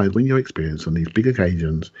sometimes when you're experienced on these big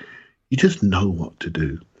occasions, you just know what to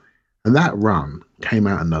do. And that run came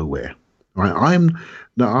out of nowhere. Right?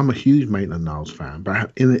 I'm a huge Maitland-Niles fan,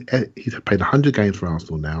 but he's played 100 games for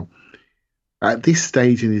Arsenal now. At this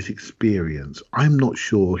stage in his experience, I'm not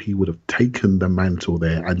sure he would have taken the mantle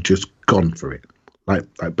there and just gone for it, like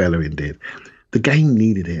Bellerin did. The game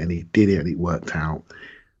needed it, and he did it, and it worked out.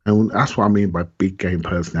 And that's what I mean by big game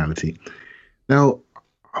personality. Now,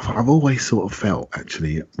 I've always sort of felt,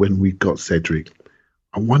 actually, when we got Cedric,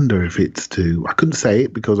 I wonder if it's I couldn't say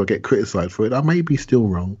it because I get criticised for it. I may be still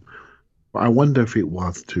wrong, but I wonder if it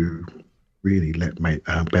was to really let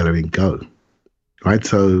Bellerin go. Right?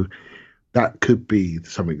 So that could be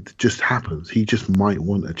something that just happens. He just might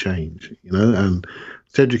want a change, and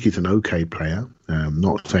Cedric is an okay player.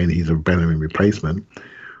 Not saying he's a Bellerin replacement,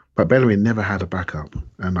 but Bellerin never had a backup,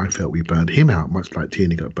 and I felt we burned him out, much like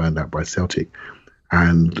Tierney got burned out by Celtic,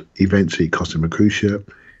 and eventually it cost him a cruciate.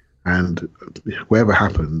 And whatever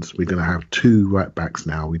happens, we're going to have 2 right backs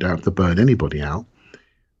now. We don't have to burn anybody out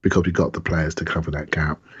because we got the players to cover that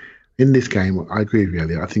gap. In this game, I agree with you,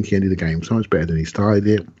 Elliot. I think he ended the game so much better than he started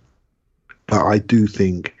it. But I do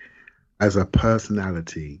think, as a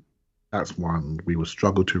personality, that's one we will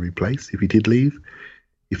struggle to replace if he did leave.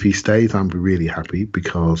 If he stays, I'm really happy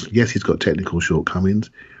because, yes, he's got technical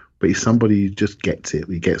shortcomings, but he's somebody who just gets it.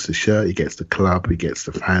 He gets the shirt, he gets the club, he gets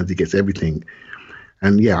the fans, he gets everything.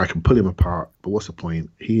 And yeah, I can pull him apart, but what's the point?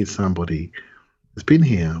 He is somebody that's been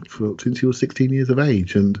here since he was 16 years of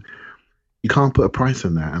age, and you can't put a price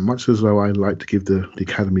on that. And much as though I like to give the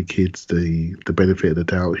academy kids the benefit of the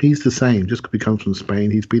doubt, he's the same. Just because he comes from Spain,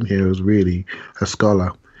 he's been here as really a scholar,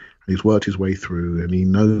 and he's worked his way through, and he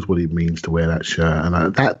knows what it means to wear that shirt.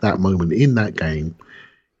 And at that moment in that game,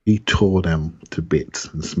 he tore them to bits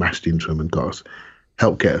and smashed into them and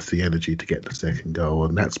helped get us the energy to get the second goal,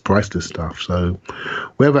 and that's priceless stuff. So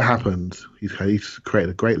whatever happens, he's created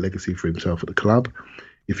a great legacy for himself at the club.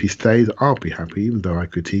 If he stays, I'll be happy, even though I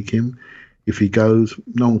critique him. If he goes,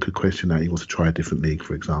 no one could question that he wants to try a different league,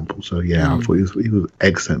 for example. So yeah, I thought he was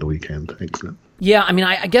excellent the weekend. Excellent. Yeah, I mean,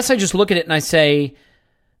 I guess I just look at it and I say,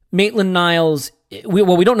 Maitland-Niles,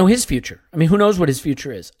 we don't know his future. I mean, who knows what his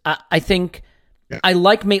future is? I think... Yeah. I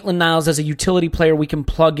like Maitland-Niles as a utility player we can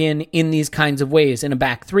plug in these kinds of ways, in a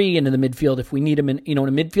back 3, into the midfield if we need him. In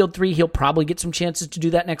a midfield 3, he'll probably get some chances to do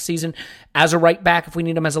that next season. As a right back, if we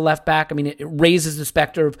need him as a left back, I mean, it raises the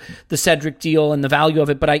specter of the Cedric deal and the value of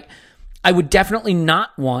it. But I would definitely not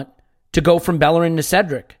want to go from Bellerin to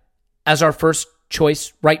Cedric as our first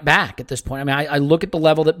choice right back at this point. I mean, I look at the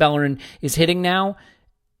level that Bellerin is hitting now,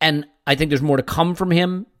 and I think there's more to come from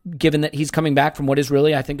him, given that he's coming back from what is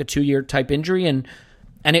really, I think, a 2-year type injury. And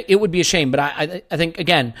it would be a shame. But I think,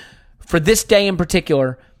 again, for this day in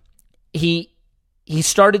particular, he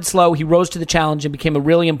started slow, he rose to the challenge, and became a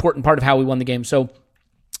really important part of how we won the game. So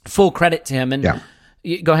full credit to him. And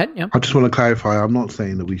go ahead. Yeah. I just want to clarify, I'm not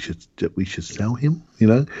saying that we should sell him.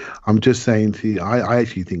 I'm just saying I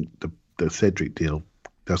actually think the Cedric deal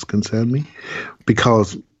does concern me,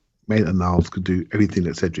 because Maitland-Niles could do everything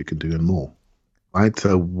that Cedric can do and more, right?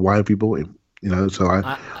 So why have we bought him? So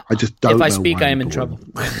I just don't know. If I speak, I am in trouble.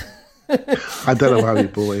 I don't know why we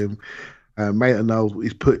bought him. Maitland-Niles,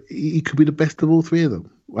 he could be the best of all 3 of them,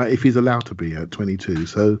 right? If he's allowed to be at 22.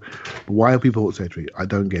 So why have we bought Cedric? I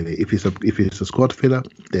don't get it. If it's a squad filler,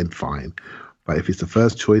 then fine. But if it's the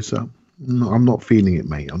first choicer, no, I'm not feeling it,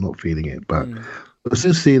 mate. I'm not feeling it. But let's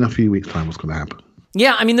just see in a few weeks' time what's going to happen.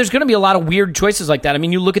 Yeah, I mean, there's going to be a lot of weird choices like that. I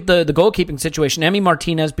mean, you look at the goalkeeping situation. Emi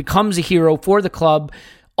Martinez becomes a hero for the club.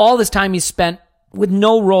 All this time he's spent with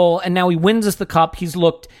no role, and now he wins us the cup. He's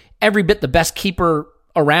looked every bit the best keeper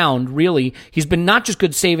around, really. He's been not just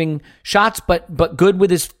good saving shots, but good with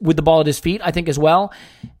the ball at his feet, I think, as well.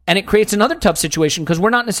 And it creates another tough situation, because we're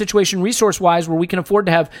not in a situation resource-wise where we can afford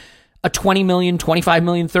to have a 20 million, 25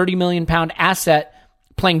 million, 30 million pound asset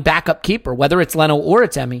playing backup keeper, whether it's Leno or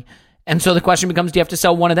it's Emi. And so the question becomes, do you have to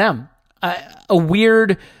sell one of them? A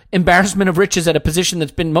weird embarrassment of riches at a position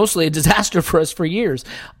that's been mostly a disaster for us for years.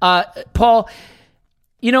 Paul,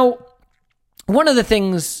 one of the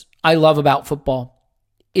things I love about football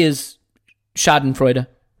is Schadenfreude.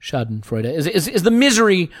 Schadenfreude is the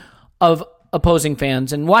misery of opposing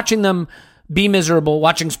fans, and watching them be miserable,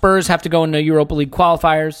 watching Spurs have to go into Europa League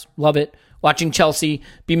qualifiers, love it. Watching Chelsea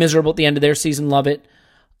be miserable at the end of their season, love it.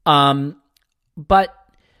 But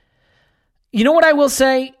you know what I will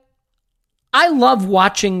say? I love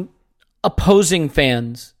watching opposing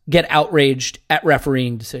fans get outraged at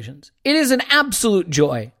refereeing decisions. It is an absolute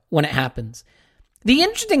joy when it happens. The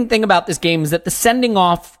interesting thing about this game is that the sending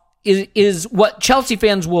off is what Chelsea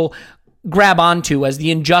fans will grab onto as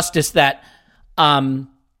the injustice that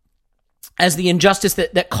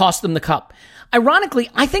cost them the cup. Ironically,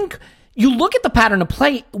 I think you look at the pattern of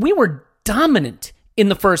play, we were dominant in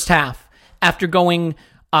the first half after going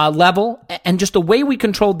level, and just the way we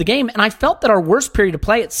controlled the game. And I felt that our worst period of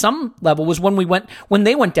play at some level was when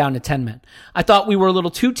they went down to 10 men. I thought we were a little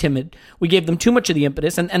too timid. We gave them too much of the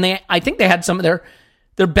impetus, and I think they had some of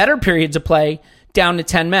their better periods of play down to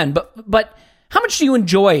 10 men. But How much do you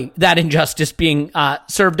enjoy that injustice being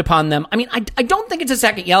served upon them? I mean, I don't think it's a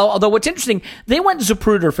second yellow, although what's interesting, they went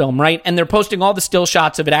Zapruder film, right? And they're posting all the still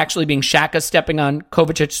shots of it actually being Xhaka stepping on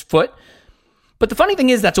Kovacic's foot. But the funny thing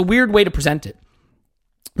is, that's a weird way to present it.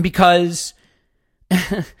 Because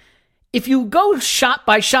if you go shot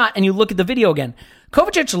by shot and you look at the video again,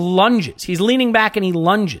 Kovacic lunges. He's leaning back and he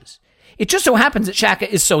lunges. It just so happens that Xhaka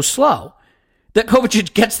is so slow that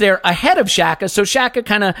Kovacic gets there ahead of Xhaka, so Xhaka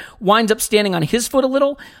kind of winds up standing on his foot a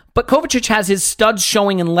little, but Kovacic has his studs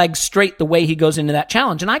showing and legs straight the way he goes into that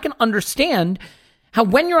challenge. And I can understand how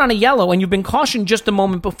when you're on a yellow and you've been cautioned just a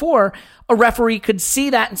moment before, a referee could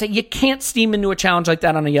see that and say, you can't steam into a challenge like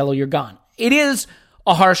that on a yellow, you're gone. It is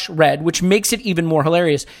a harsh red, which makes it even more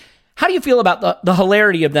hilarious. How do you feel about the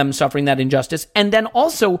hilarity of them suffering that injustice? And then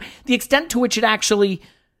also the extent to which it actually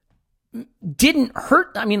didn't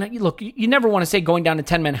hurt. I mean, look, you never want to say going down to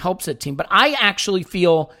 10 men helps a team, but I actually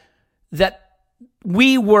feel that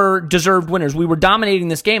we were deserved winners. We were dominating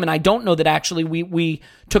this game, and I don't know that actually we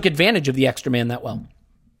took advantage of the extra man that well.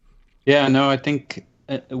 Yeah, no, I think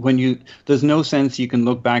there's no sense you can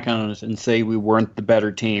look back on it and say we weren't the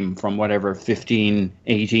better team from whatever 15,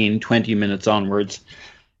 18, 20 minutes onwards.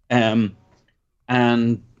 And,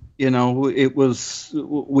 we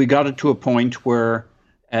got it to a point where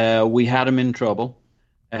we had him in trouble.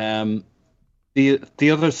 The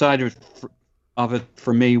other side of it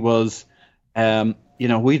for me was, we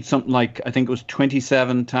had something like, I think it was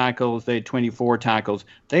 27 tackles. They had 24 tackles.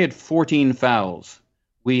 They had 14 fouls.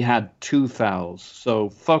 We had 2 fouls. So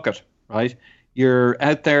fuck it, right? You're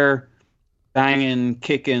out there banging,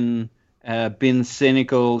 kicking, being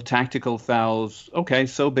cynical, tactical fouls. Okay,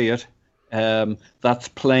 so be it. That's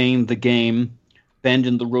playing the game,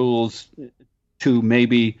 bending the rules to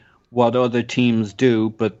maybe what other teams do,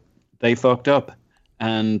 but they fucked up.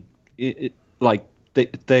 And there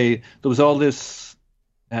was all this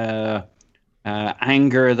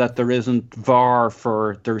anger that there isn't VAR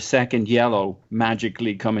for their second yellow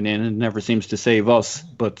magically coming in. It never seems to save us,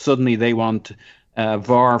 but suddenly they want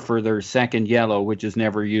VAR for their second yellow, which is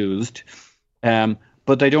never used.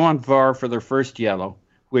 But they don't want VAR for their first yellow,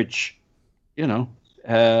 which,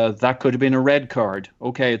 that could have been a red card.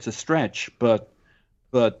 Okay, it's a stretch, but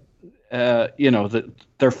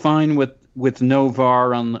they're fine with no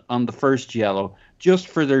VAR on the first yellow, just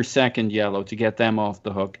for their second yellow to get them off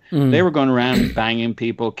the hook. They were going around banging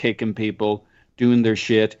people, kicking people, doing their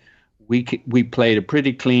shit. We played a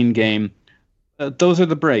pretty clean game. Those are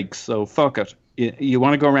the breaks, so fuck it. You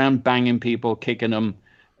want to go around banging people, kicking them,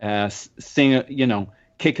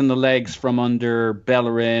 kicking the legs from under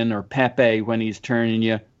Bellerin or Pepe when he's turning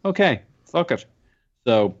you. Okay, fuck it.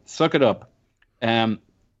 So suck it up.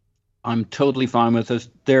 I'm totally fine with it.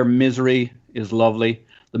 Their misery is lovely.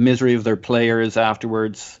 The misery of their players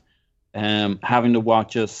afterwards, having to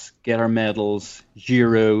watch us get our medals.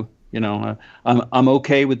 Giroud, I'm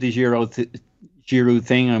okay with the Giroud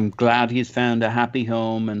thing. I'm glad he's found a happy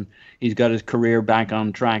home and he's got his career back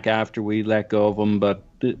on track after we let go of him. But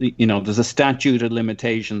there's a statute of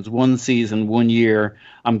limitations. 1 season, 1 year.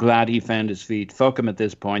 I'm glad he found his feet. Fuck him at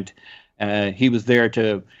this point. He was there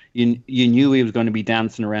to. You knew he was going to be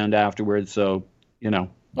dancing around afterwards, so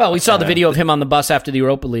Well, we saw the video of him on the bus after the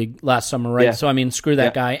Europa League last summer, right? Yeah. So I mean, screw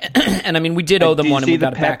that guy. And I mean, we did owe them one, and we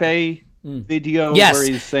got it back. Did you see the Pepe video where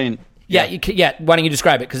he's saying? Yeah. Why don't you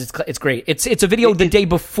describe it? Because it's great. It's a video the day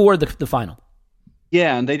before the final.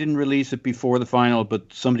 Yeah, and they didn't release it before the final,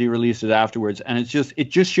 but somebody released it afterwards, and it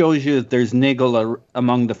just shows you that there's niggle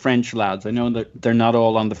among the French lads. I know that they're not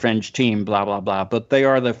all on the French team, blah blah blah, but they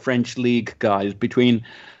are the French league guys. Between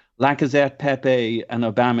Lacazette, Pepe, and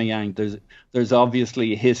Aubameyang, there's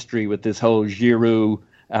obviously a history with this whole Giroud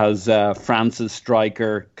as France's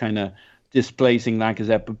striker, kind of displacing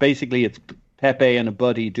Lacazette. But basically, it's Pepe and a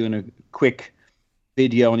buddy doing a quick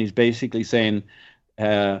video, and he's basically saying,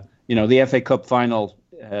 the FA Cup final,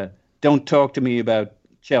 don't talk to me about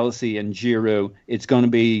Chelsea and Giroud. It's going to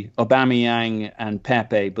be Aubameyang and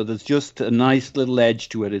Pepe, but there's just a nice little edge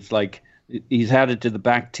to it. It's like he's had it to the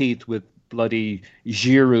back teeth with bloody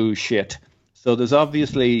Giroud shit. So there's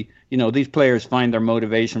obviously, these players find their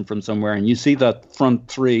motivation from somewhere, and you see that front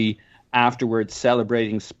three afterwards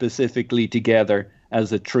celebrating specifically together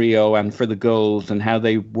as a trio and for the goals and how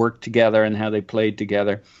they worked together and how they played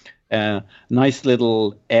together. Nice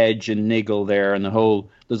little edge and niggle there, and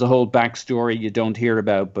there's a whole backstory you don't hear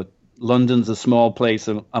about, but London's a small place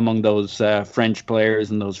among those French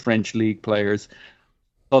players and those French league players.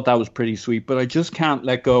 Thought that was pretty sweet, but I just can't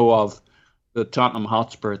let go of the Tottenham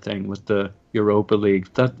Hotspur thing with the Europa League.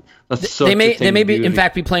 That's such they may be in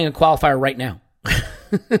fact be playing a qualifier right now.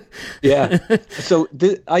 Yeah. So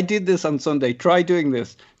I did this on Sunday. Try doing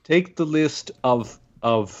this. Take the list of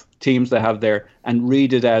teams they have there and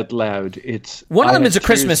read it out loud. One of them is a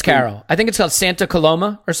Christmas carol. I think it's called Santa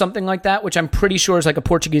Coloma or something like that, which I'm pretty sure is like a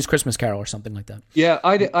Portuguese Christmas carol or something like that. Yeah,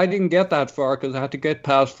 I didn't get that far because I had to get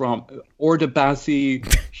past from Ordabasi,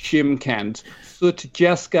 Shimkent,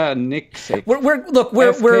 Sutjeska, and Nixie.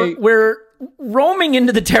 We're roaming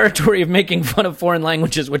into the territory of making fun of foreign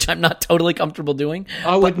languages, which I'm not totally comfortable doing.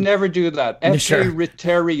 I would never do that. Sure. F.A.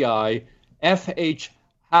 Riterii, F.H.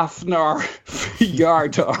 Hafnar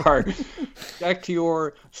Yardar,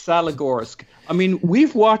 Shakhtar Salagorsk. I mean,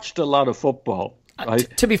 we've watched a lot of football. Right?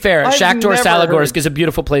 To be fair, Shakhtar Salagorsk is a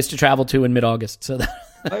beautiful place to travel to in mid-August, so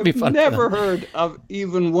that'd be fun. I've never heard of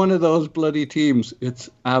even one of those bloody teams. It's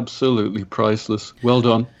absolutely priceless. Well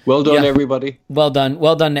done, everybody. Well done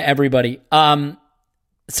to everybody.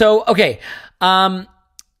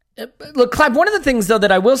 Look, Clive, one of the things, though,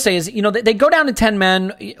 that I will say is, they go down to 10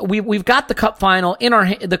 men. We've got the cup final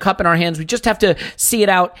the cup in our hands. We just have to see it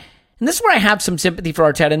out. And this is where I have some sympathy for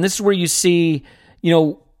Arteta. And this is where you see,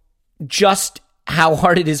 just how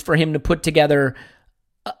hard it is for him to put together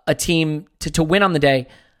a team to win on the day.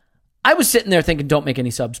 I was sitting there thinking, don't make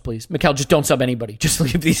any subs, please. Mikel, just don't sub anybody. Just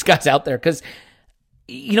leave these guys out there. Because,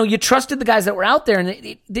 you trusted the guys that were out there,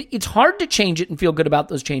 and it's hard to change it and feel good about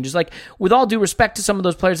those changes. Like, with all due respect to some of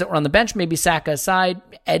those players that were on the bench, maybe Saka aside,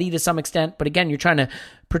 Eddie to some extent, but again, you're trying to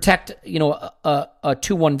protect, a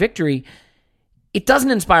 2-1 victory. It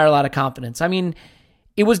doesn't inspire a lot of confidence. I mean,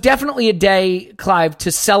 it was definitely a day, Clive,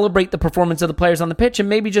 to celebrate the performance of the players on the pitch and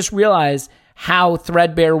maybe just realize how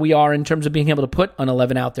threadbare we are in terms of being able to put an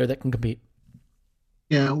 11 out there that can compete.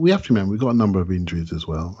 Yeah, we have to remember we've got a number of injuries as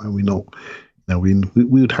well, and we know. We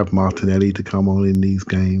would have Martinelli to come on in these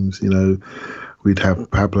games. We'd have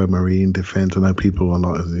Pablo Mari in defence. I know people are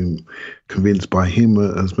not as convinced by him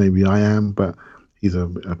as maybe I am, but he's I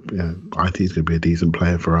think he's going to be a decent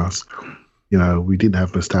player for us. We didn't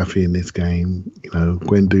have Mustafi in this game.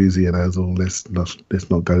 Guendouzi and Ozil. Let's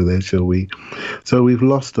not go there, shall we? So we've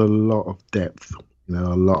lost a lot of depth.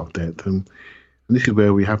 A lot of depth, and this is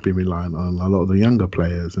where we have been reliant on a lot of the younger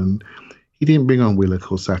players. And he didn't bring on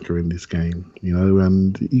Willock or Saka in this game,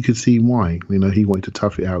 and you could see why. He wanted to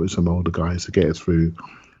tough it out with some older guys to get us through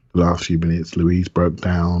the last few minutes. Luis broke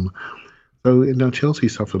down. So, Chelsea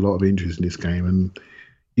suffered a lot of injuries in this game, and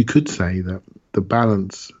you could say that the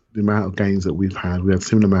balance, the amount of games that we had a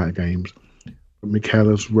similar amount of games, but Mikel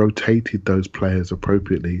has rotated those players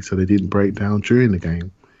appropriately so they didn't break down during the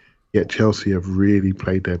game. Yet Chelsea have really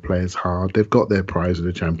played their players hard. They've got their prize in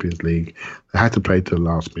the Champions League. They had to play to the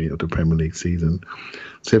last minute of the Premier League season.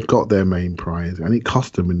 So they've got their main prize. And it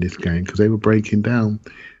cost them in this game because they were breaking down.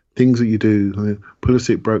 Things that you do.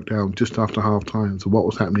 Pulisic broke down just after half-time. So what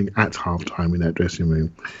was happening at half-time in that dressing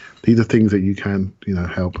room? These are things that you can,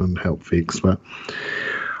 help fix. But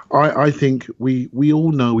I think we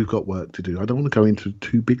all know we've got work to do. I don't want to go into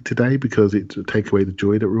too big today because it will take away the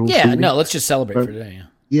joy that we're all feeling. No, let's just celebrate for today, yeah.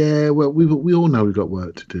 Yeah, well, we all know we've got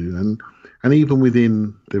work to do, and even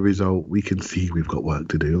within the result, we can see we've got work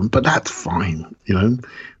to do, but that's fine.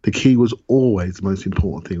 The key was always the most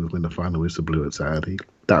important thing was when the final whistle blew at Saturday.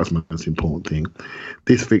 That was the most important thing.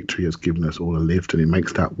 This victory has given us all a lift, and it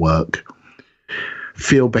makes that work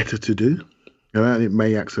feel better to do. And it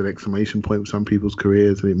may act as an exclamation point for some people's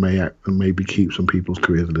careers, and it may maybe keep some people's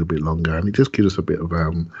careers a little bit longer, and it just gives us a bit of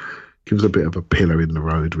a pillar in the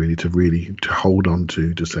road, really to hold on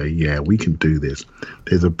to say, yeah, we can do this.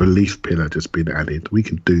 There's a belief pillar just been added. We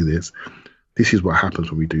can do this. This is what happens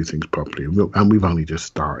when we do things properly. And we've only just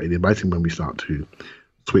started. Imagine when we start to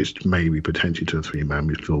switch maybe potentially to a 3-man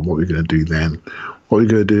midfield, what we're going to do then. What we're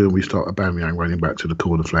going to do when we start Aubameyang running back to the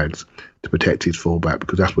corner flags to protect his fullback,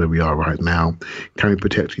 because that's where we are right now. Can we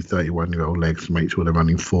protect his 31-year-old legs to make sure they're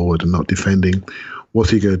running forward and not defending? What's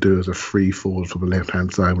he going to do as a free forward from the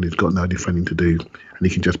left-hand side when he's got no defending to do and he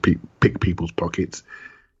can just pick people's pockets?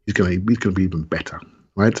 He's going to be even better,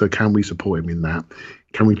 right? So can we support him in that?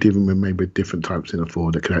 Can we give him maybe a different type of centre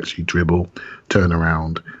forward that can actually dribble, turn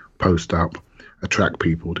around, post up, attract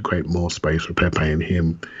people to create more space for Pepe and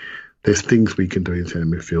him? There's things we can do in centre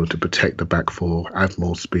midfield to protect the back four, add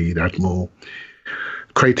more speed, add more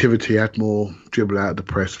creativity, add more dribble out of the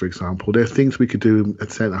press, for example. There's things we could do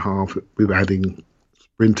at centre half with adding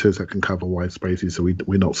sprinters that can cover wide spaces, so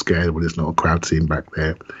we're not scared when there's not a crowd scene back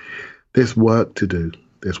there. There's work to do.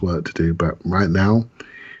 But right now,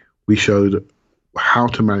 we showed how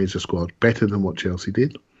to manage the squad better than what Chelsea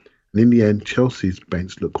did. And in the end, Chelsea's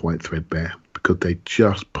bench looked quite threadbare because they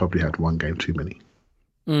just probably had one game too many.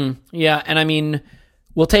 Yeah, and I mean,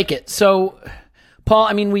 we'll take it. So Paul,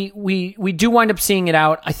 I mean, we do wind up seeing it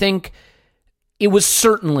out. I think it was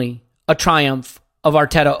certainly a triumph of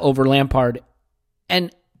Arteta over Lampard.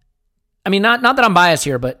 And, I mean, not that I'm biased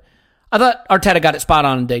here, but I thought Arteta got it spot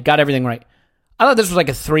on today, got everything right. I thought this was like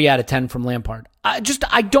a 3 out of 10 from Lampard. I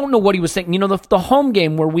don't know what he was thinking. You know, the home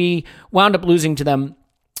game where we wound up losing to them,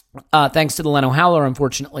 thanks to the Leno Howler,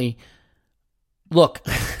 unfortunately. Look,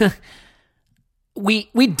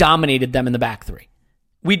 we dominated them in the back three.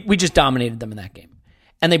 We just dominated them in that game.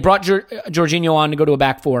 And they brought Jorginho on to go to a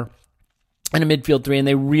back four and a midfield three, and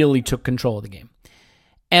they really took control of the game.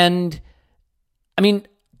 And, I mean,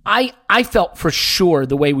 I felt for sure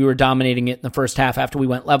the way we were dominating it in the first half after we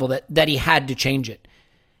went level that he had to change it.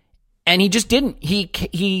 And he just didn't.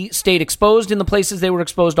 He stayed exposed in the places they were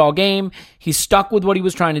exposed all game. He stuck with what he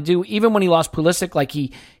was trying to do. Even when he lost Pulisic, like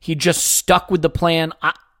he just stuck with the plan.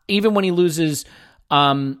 Even when he loses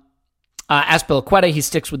Azpilicueta, he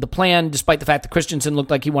sticks with the plan, despite the fact that Christensen looked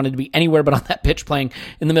like he wanted to be anywhere but on that pitch playing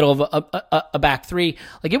in the middle of a back three.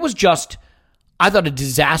 Like, it was just, I thought, a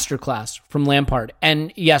disaster class from Lampard.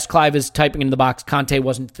 And yes, Clive is typing into the box, Conte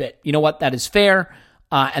wasn't fit. You know what? That is fair.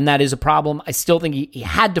 And that is a problem. I still think he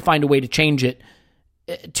had to find a way to change it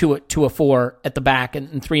to a 4 at the back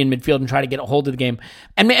and 3 in midfield and try to get a hold of the game.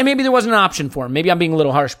 And maybe there wasn't an option for him. Maybe I'm being a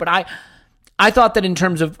little harsh, but I thought that in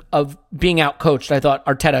terms of being out coached, I thought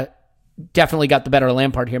Arteta definitely got the better of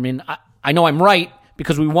Lampard here. I mean, I know I'm right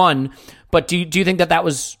because we won, but do you think that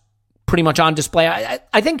was pretty much on display?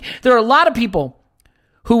 I think there are a lot of people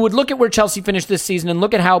who would look at where Chelsea finished this season and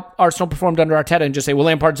look at how Arsenal performed under Arteta and just say, well,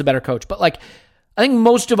 Lampard's a better coach. But like, I think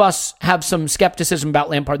most of us have some skepticism about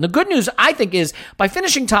Lampard. And the good news, I think, is by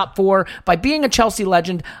finishing top 4, by being a Chelsea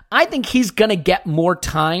legend, I think he's going to get more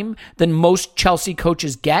time than most Chelsea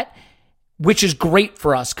coaches get, which is great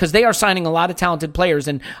for us because they are signing a lot of talented players.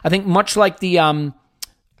 And I think much like the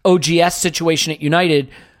OGS situation at United,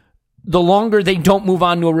 the longer they don't move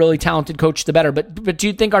on to a really talented coach, the better. But do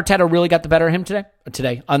you think Arteta really got the better of him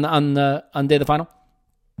today on the day of the final?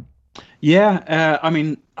 Yeah, I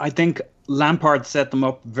mean, I think Lampard set them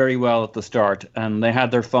up very well at the start, and they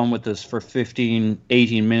had their fun with this for 15,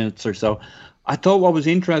 18 minutes or so. I thought what was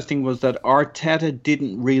interesting was that Arteta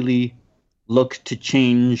didn't really look to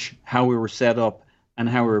change how we were set up and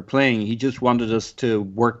how we were playing. He just wanted us to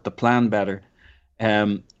work the plan better.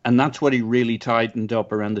 And that's what he really tightened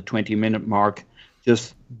up around the 20-minute mark,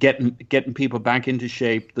 just getting people back into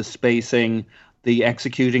shape, the spacing, the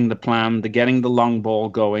executing the plan, the getting the long ball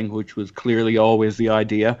going, which was clearly always the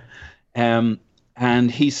idea.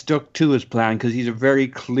 And he stuck to his plan because he's a very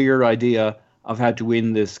clear idea of how to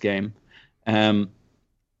win this game.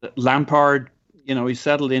 Lampard, you know, he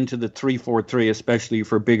settled into the 3-4-3, especially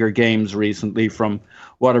for bigger games recently, from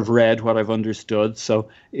what I've read, what I've understood. So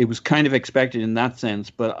it was kind of expected in that sense.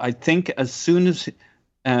 But I think as soon as,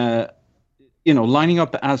 lining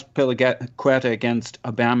up Azpilicueta against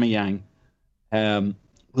Aubameyang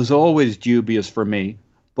was always dubious for me.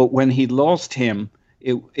 But when he lost him,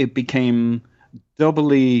 it became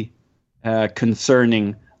doubly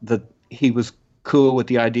concerning that he was cool with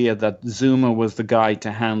the idea that Zuma was the guy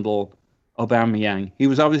to handle Aubameyang. He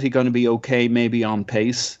was obviously going to be okay, maybe on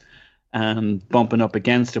pace and bumping up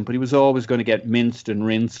against him, but he was always going to get minced and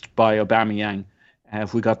rinsed by Aubameyang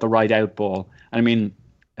if we got the right out ball. I mean,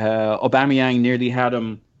 Aubameyang nearly had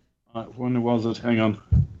him. When was it? Hang on.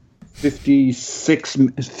 56 he's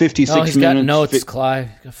minutes. Got notes, Clive.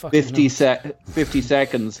 50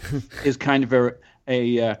 seconds is kind of a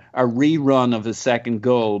rerun of his second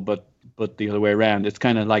goal, but the other way around. It's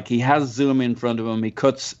kind of like he has Zuma in front of him. He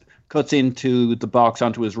cuts into the box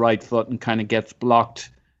onto his right foot and kind of gets blocked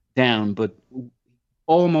down, but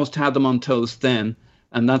almost had them on toast then,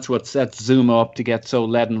 and that's what sets Zuma up to get so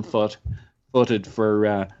leaden-footed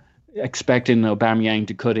for expecting Aubameyang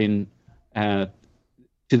to cut in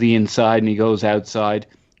to the inside, and he goes outside.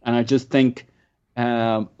 And I just think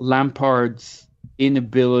Lampard's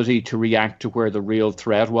inability to react to where the real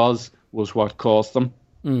threat was what cost them.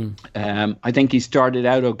 I think he started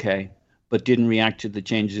out okay, but didn't react to the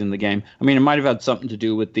changes in the game. I mean, it might have had something to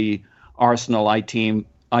do with the Arsenal IT team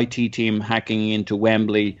hacking into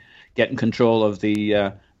Wembley, getting control of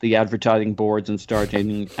the advertising boards and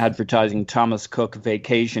starting advertising Thomas Cook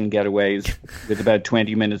vacation getaways with about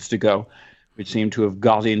 20 minutes to go, which seemed to have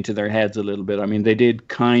got into their heads a little bit. I mean, they did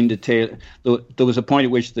kind of there was a point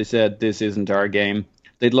at which they said, this isn't our game.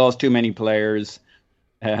 They'd lost too many players.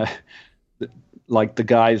 Like the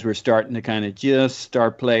guys were starting to kind of just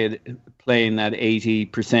start playing at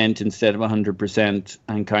 80% instead of 100%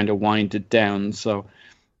 and kind of wind it down. So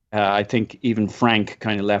I think even Frank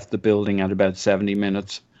kind of left the building at about 70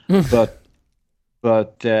 minutes. But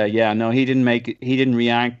But he didn't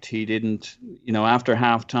react. He didn't, after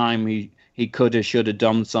halftime, he could have, should have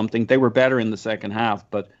done something. They were better in the second half,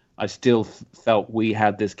 but I still felt we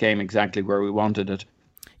had this game exactly where we wanted it.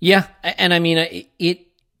 Yeah, and I mean,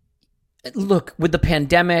 look, with the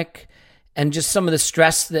pandemic and just some of the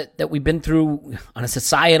stress that we've been through on a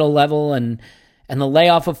societal level, and the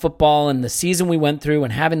layoff of football and the season we went through,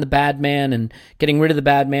 and having the bad man and getting rid of the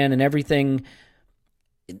bad man and everything,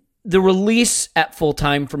 the release at full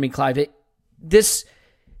time for me, Clive,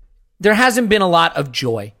 there hasn't been a lot of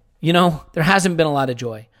joy. There hasn't been a lot of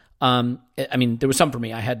joy. I mean, there was some for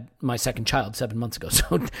me. I had my second child 7 months ago,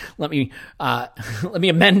 so let me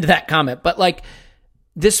amend that comment. But like,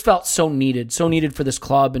 this felt so needed for this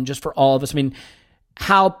club and just for all of us. I mean,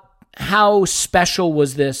 how special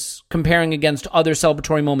was this comparing against other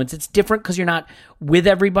celebratory moments? It's different because you're not with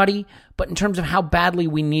everybody, but in terms of how badly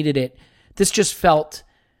we needed it, this felt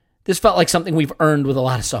like something we've earned with a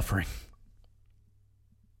lot of suffering.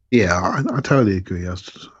 Yeah, I totally agree. I was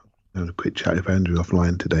just having a quick chat with Andrew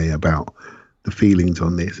offline today about the feelings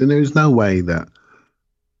on this, and there is no way that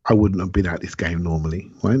I wouldn't have been at this game normally.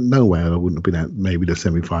 Right? No way I wouldn't have been at maybe the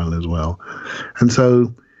semi-final as well. And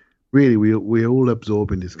so, really, we're all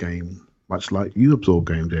absorbing this game, much like you absorb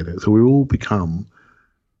games, Elliot. So we all become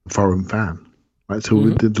a foreign fan, right? So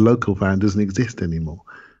the local fan doesn't exist anymore.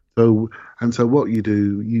 So what you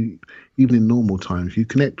do, even in normal times, you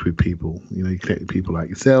connect with people. You connect with people like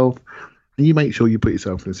yourself, and you make sure you put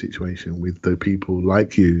yourself in a situation with the people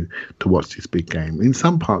like you to watch this big game. In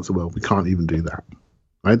some parts of the world, we can't even do that,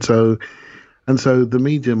 right? So the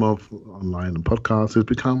medium of online and podcasts has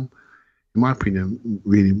become, in my opinion,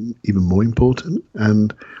 really even more important.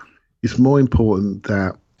 And it's more important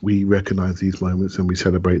that we recognize these moments and we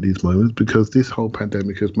celebrate these moments, because this whole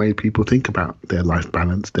pandemic has made people think about their life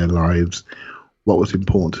balance, their lives, what was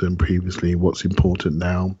important to them previously, what's important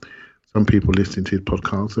now. Some people listening to this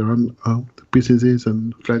podcast are businesses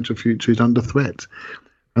and financial future is under threat.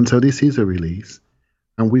 And so this is a release,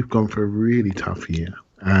 and we've gone for a really tough year.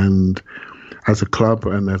 And as a club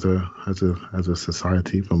and as a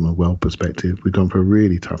society, from a world perspective, we've gone for a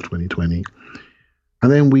really tough 2020.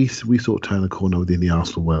 And then we sort of turn a corner within the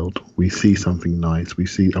Arsenal world. We see something nice. We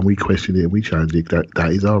see, and we question it, and we challenge it. That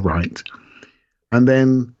is our right. And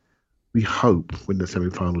then we hope when the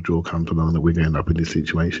semi-final draw comes along that we're going to end up in this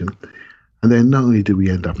situation. And then not only do we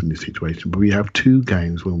end up in this situation, but we have 2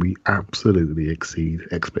 games when we absolutely exceed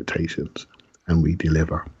expectations and we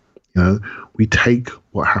deliver. We take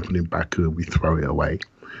what happened in Baku and we throw it away.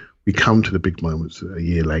 We come to the big moments a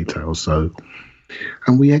year later or so,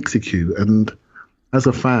 and we execute. And as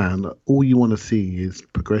a fan, all you want to see is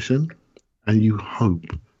progression, and you hope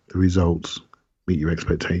the results meet your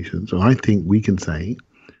expectations. And I think we can say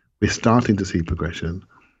we're starting to see progression,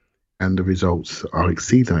 and the results are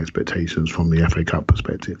exceeding expectations from the FA Cup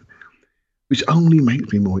perspective, which only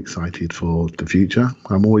makes me more excited for the future.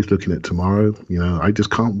 I'm always looking at tomorrow. I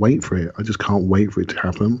just can't wait for it. I just can't wait for it to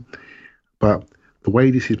happen. But the way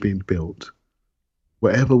this is being built,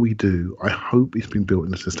 whatever we do, I hope it's been built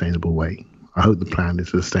in a sustainable way. I hope the plan is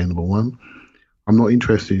a sustainable one. I'm not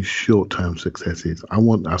interested in short-term successes. I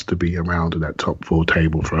want us to be around at that top 4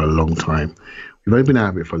 table for a long time. We've only been out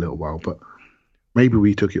of it for a little while, but maybe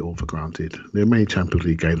we took it all for granted. There are many Champions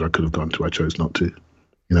League games I could have gone to. I chose not to.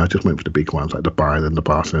 I just went for the big ones like the Bayern and the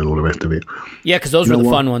Barcelona and all the rest of it. Yeah, because those were the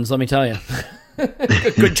fun ones, let me tell you.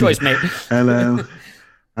 Good choice, mate. And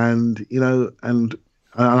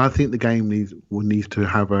I think the game needs to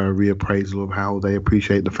have a reappraisal of how they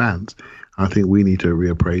appreciate the fans. I think we need to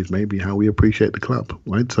reappraise maybe how we appreciate the club,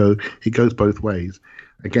 right? So it goes both ways.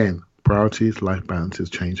 Again, priorities, life balance has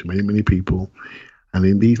changed for many, many people. And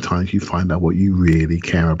in these times, you find out what you really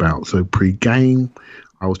care about. So pre-game,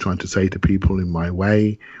 I was trying to say to people in my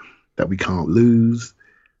way that we can't lose.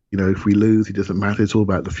 If we lose, it doesn't matter. It's all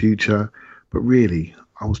about the future. But really,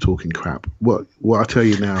 I was talking crap. What I tell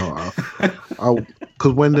you now,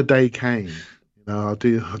 because when the day came, I'll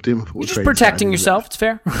do my You're just protecting yourself. It's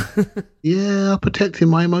fair. Yeah, protecting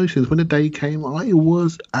my emotions. When the day came, I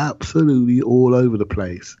was absolutely all over the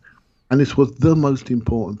place. And this was the most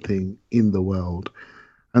important thing in the world.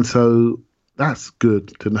 And so that's good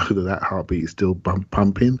to know that heartbeat is still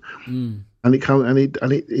pumping. And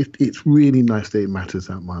it's really nice that it matters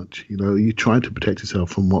that much. You try to protect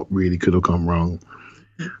yourself from what really could have gone wrong.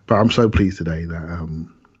 But I'm so pleased today that,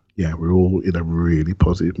 we're all in a really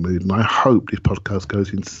positive mood. And I hope this podcast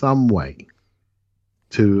goes in some way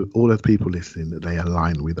to all those people listening that they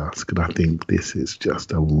align with us, because I think this is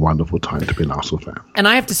just a wonderful time to be an Arsenal fan. And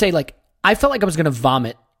I have to say, I felt like I was going to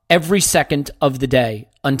vomit every second of the day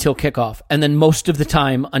until kickoff, and then most of the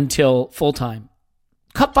time until full time.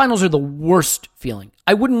 Cup finals are the worst feeling.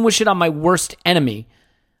 I wouldn't wish it on my worst enemy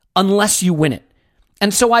unless you win it.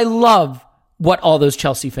 And so I love what all those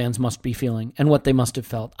Chelsea fans must be feeling and what they must have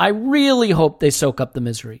felt. I really hope they soak up the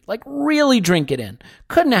misery. Like, really drink it in.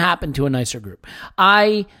 Couldn't have happened to a nicer group.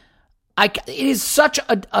 It is such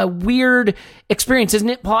a weird experience, isn't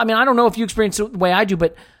it, Paul? I mean, I don't know if you experience it the way I do,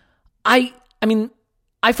 but I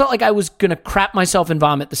felt like I was going to crap myself and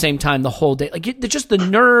vomit at the same time the whole day. Like, just the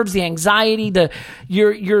nerves, the anxiety,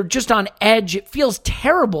 you're just on edge. It feels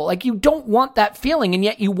terrible. Like, you don't want that feeling, and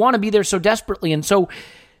yet you want to be there so desperately. And so,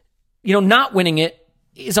 not winning it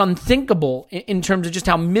is unthinkable in terms of just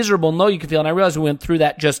how miserable and low you can feel. And I realize we went through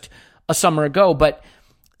that just a summer ago, but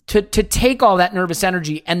to take all that nervous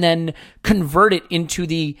energy and then convert it into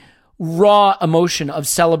the raw emotion of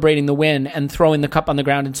celebrating the win and throwing the cup on the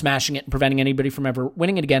ground and smashing it and preventing anybody from ever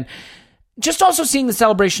winning it again. Just also seeing the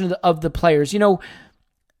celebration of the players. Paul,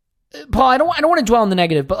 I don't want to dwell on the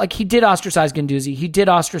negative, but like, he did ostracize Guendouzi. He did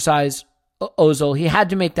ostracize Ozil. He had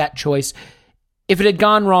to make that choice. If it had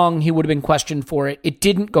gone wrong, he would have been questioned for it. It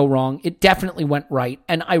didn't go wrong. It definitely went right.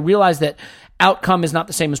 And I realize that outcome is not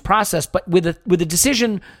the same as process, but with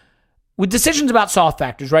decisions about soft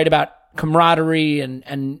factors, right? About camaraderie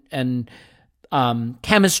and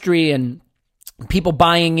chemistry and people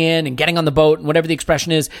buying in and getting on the boat and whatever the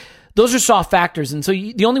expression is, those are soft factors. And so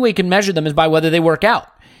the only way you can measure them is by whether they work out.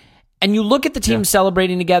 And you look at the team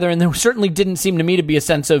celebrating together, and there certainly didn't seem to me to be a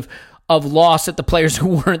sense of loss at the players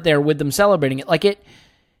who weren't there with them celebrating it. Like,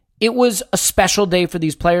 it was a special day for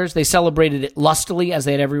these players. They celebrated it lustily, as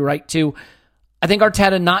they had every right to. I think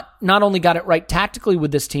Arteta not only got it right tactically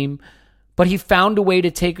with this team, but he found a way to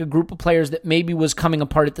take a group of players that maybe was coming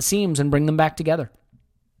apart at the seams and bring them back together.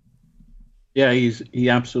 Yeah, he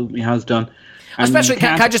absolutely has done. And especially,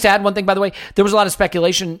 can I just add one thing, by the way? There was a lot of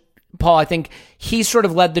speculation, Paul. I think he sort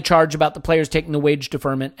of led the charge about the players taking the wage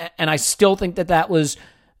deferment, and I still think that was...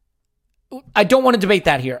 I don't want to debate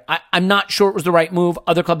that here. I'm not sure it was the right move.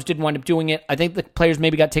 Other clubs didn't wind up doing it. I think the players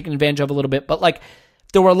maybe got taken advantage of a little bit, but like,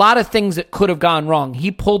 there were a lot of things that could have gone wrong. He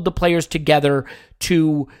pulled the players together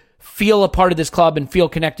to feel a part of this club and feel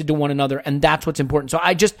connected to one another, and that's what's important. So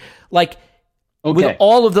I just, with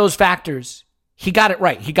all of those factors, he got it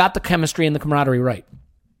right. He got the chemistry and the camaraderie right.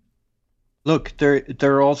 Look, there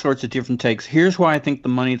are all sorts of different takes. Here's why I think the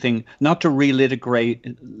money thing, not to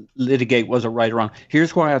litigate was it right or wrong.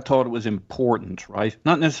 Here's why I thought it was important, right?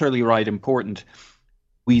 Not necessarily right, important.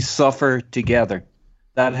 We suffer together.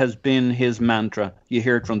 That has been his mantra. You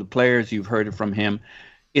hear it from the players. You've heard it from him.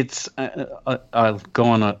 It's, I'll go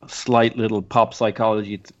on a slight little pop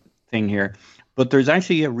psychology thing here, but there's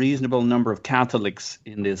actually a reasonable number of Catholics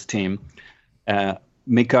in this team.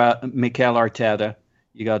 Mikel Arteta,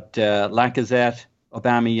 you got Lacazette,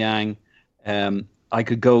 Aubameyang. I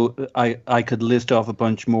could list off a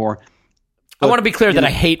bunch more. I want to be clear that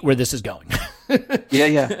I hate where this is going.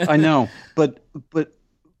 Yeah, I know, but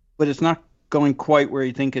it's not going quite where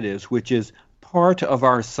you think it is, which is part of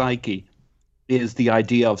our psyche is the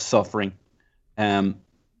idea of suffering, and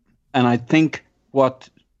I think what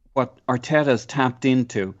Arteta's tapped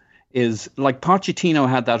into is, like, Pochettino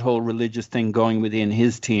had that whole religious thing going within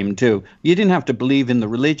his team too. You didn't have to believe in the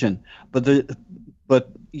religion, but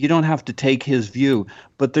you don't have to take his view.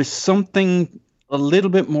 But there's something a little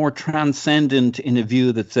bit more transcendent in a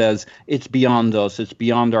view that says it's beyond us, it's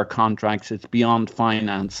beyond our contracts, it's beyond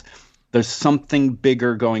finance. There's something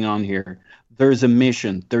bigger going on here. There's a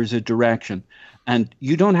mission, there's a direction. And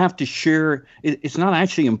you don't have to share. It's not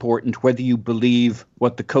actually important whether you believe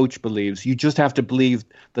what the coach believes. You just have to believe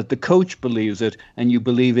that the coach believes it, and you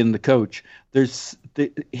believe in the coach.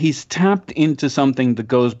 He's tapped into something that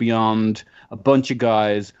goes beyond a bunch of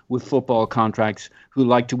guys with football contracts who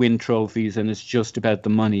like to win trophies, and it's just about the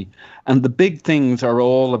money. And the big things are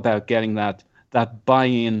all about getting that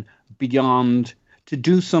buy-in beyond, to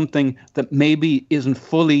do something that maybe isn't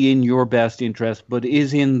fully in your best interest, but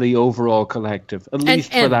is in the overall collective, at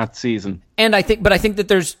least for that season. And I think that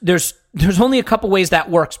there's only a couple ways that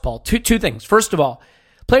works, Paul. Two things. First of all,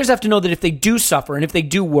 players have to know that if they do suffer and if they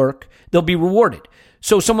do work, they'll be rewarded.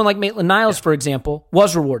 So someone like Maitland-Niles, for example,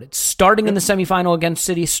 was rewarded. Starting in the semifinal against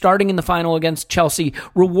City, starting in the final against Chelsea,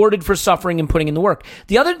 rewarded for suffering and putting in the work.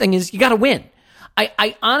 The other thing is, you got to win.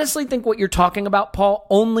 I honestly think what you're talking about, Paul,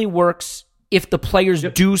 only works if the players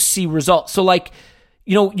do see results. So, like,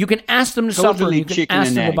 you can ask them to suffer. And you can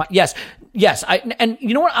ask them to buy. Yes. And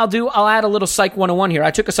you know what I'll do? I'll add a little Psych 101 here.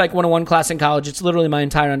 I took a Psych 101 class in college. It's literally my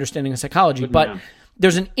entire understanding of psychology. But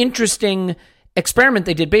there's an interesting experiment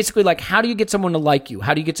they did. Basically, like, how do you get someone to like you?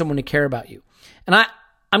 How do you get someone to care about you? And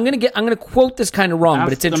I'm gonna quote this kind of wrong,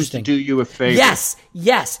 but it's interesting. Them to do you a favor.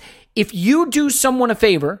 Yes. if you do someone a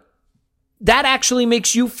favor, that actually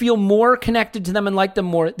makes you feel more connected to them and like them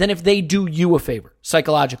more than if they do you a favor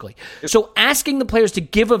psychologically. So asking the players to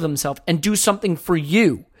give of themselves and do something for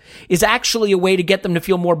you is actually a way to get them to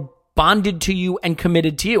feel more bonded to you and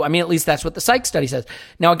committed to you. I mean, at least that's what the psych study says.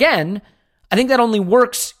 Now, again, I think that only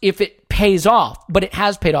works if it pays off, but it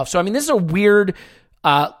has paid off. So, I mean, this is a weird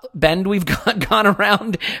bend we've gone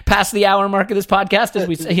around past the hour mark of this podcast as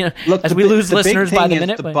we Look, as we lose listeners by the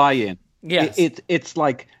minute. The buy-in. Yes. It's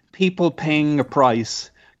like people paying a price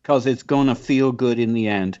because it's going to feel good in the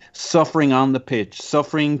end. Suffering on the pitch,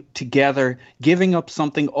 suffering together, giving up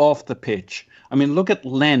something off the pitch. I mean, look at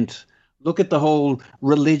Lent. Look at the whole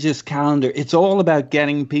religious calendar. It's all about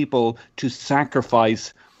getting people to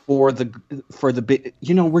sacrifice for the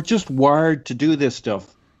we're just wired to do this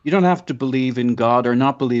stuff. You don't have to believe in God or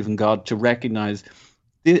not believe in God to recognize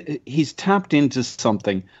he's tapped into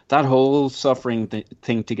something, that whole suffering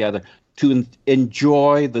thing together, to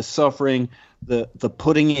enjoy the suffering, the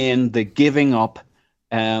putting in, the giving up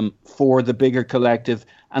for the bigger collective.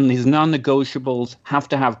 And these non-negotiables have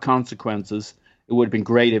to have consequences. It would have been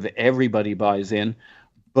great if everybody buys in.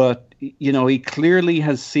 But, he clearly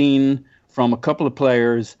has seen from a couple of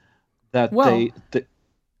players that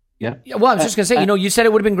yeah. Well, I was just going to say, you said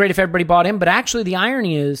it would have been great if everybody bought in, but actually the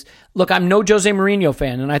irony is, look, I'm no Jose Mourinho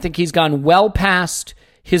fan, and I think he's gone well past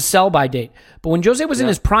his sell-by date. But when Jose was in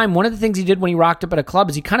his prime, one of the things he did when he rocked up at a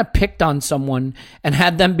club is he kind of picked on someone and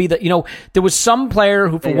had them be there was some player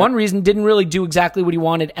who for one reason didn't really do exactly what he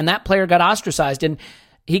wanted, and that player got ostracized, and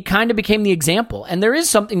he kind of became the example. And there is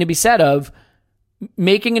something to be said of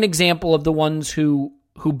making an example of the ones who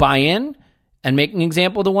buy in, and making an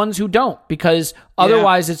example of the ones who don't, because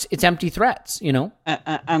otherwise it's empty threats,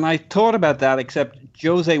 And I thought about that, except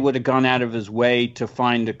Jose would have gone out of his way to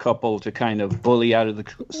find a couple to kind of bully out of the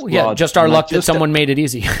squad. Yeah, just our luck that someone made it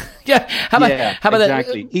easy. How about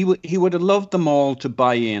exactly. that? He would have loved them all to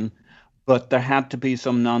buy in, but there had to be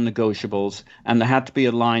some non-negotiables, and there had to be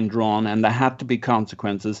a line drawn, and there had to be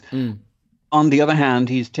consequences. On the other hand,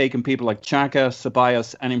 he's taken people like Xhaka,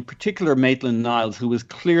 Ceballos, and in particular Maitland-Niles, who was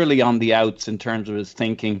clearly on the outs in terms of his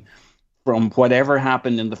thinking from whatever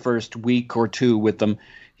happened in the first week or two with them.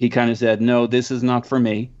 He kind of said, no, this is not for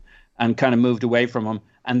me, and kind of moved away from him,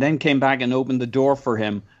 and then came back and opened the door for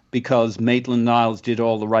him because Maitland-Niles did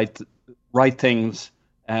all the right things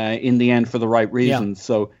in the end for the right reasons. Yeah.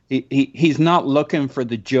 So he's not looking for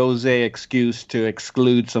the Jose excuse to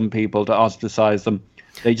exclude some people, to ostracize them.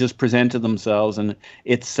 They just presented themselves, and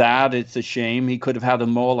it's sad. It's a shame. He could have had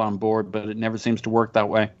them all on board, but it never seems to work that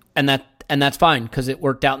way. And that's fine, because it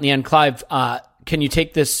worked out in the end. Clive, can you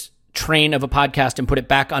take this train of a podcast and put it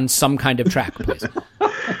back on some kind of track, please?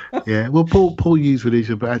 Yeah, well, Paul used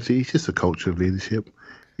religion, but actually it's just a culture of leadership.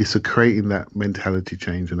 It's creating that mentality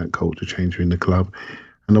change and that culture change in the club.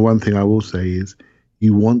 And the one thing I will say is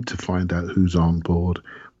you want to find out who's on board,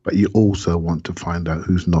 but you also want to find out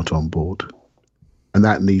who's not on board. And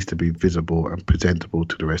that needs to be visible and presentable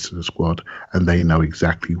to the rest of the squad, and they know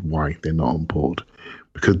exactly why they're not on board.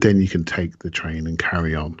 Because then you can take the train and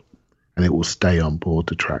carry on, and it will stay on board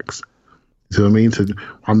the tracks. So I mean, so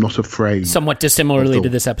I'm not afraid. Somewhat dissimilarly to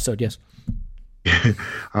this episode, yes.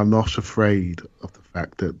 I'm not afraid of the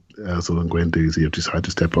fact that Ozil and Guendouzi have decided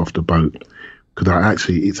to step off the boat, because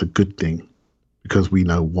it's a good thing, because we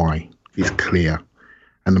know why. It's clear,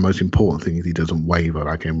 and the most important thing is he doesn't waver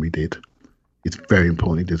like Emery did. It's very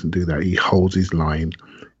important he doesn't do that. He holds his line.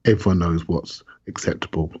 Everyone knows what's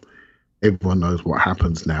acceptable. Everyone knows what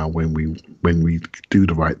happens now when we do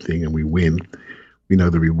the right thing and we win. We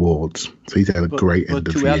know the rewards. So he's had a great end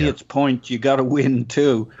of the year. But to Elliot's point, you got to win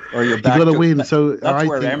too, or you're back. You got to win. So that's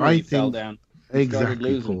where Emery fell down.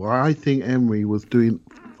 Exactly, Paul. I think Emery was doing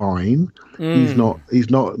fine. He's not.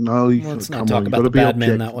 No, let's not talk about the bad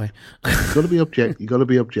man that way. You got to be objective. You got to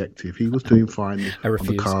be objective. He was doing fine on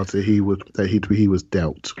the cards that he was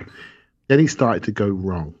dealt. Then he started to go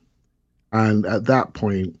wrong, and at that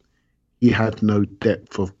point, he had no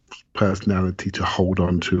depth of personality to hold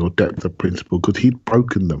on to, or depth of principle, because he'd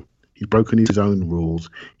broken them. He'd broken his own rules.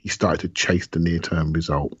 He started to chase the near-term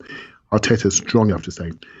result. Arteta's strong enough to say,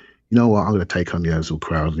 you know what, I'm going to take on the Ozil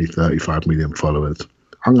crowd and his 35 million followers.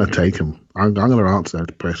 I'm going to take him. I'm going to answer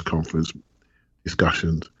those press conference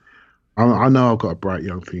discussions. I know I've got a bright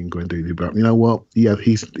young thing going to do, but you know what? Yeah,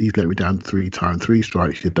 he's let me down 3 times. 3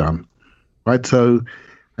 strikes, you're done. Right? So,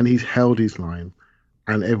 and he's held his line,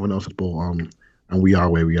 and everyone else has bought on, and we are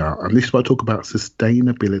where we are. And this is what I talk about,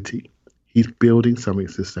 sustainability. He's building something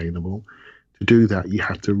sustainable. To do that, you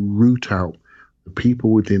have to root out the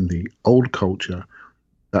people within the old culture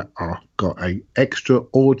that are got a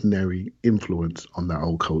extraordinary influence on that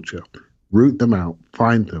old culture. Root them out,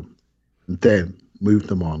 find them, and then move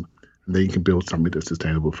them on. And then you can build something that's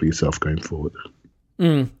sustainable for yourself going forward.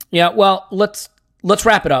 Yeah, well, let's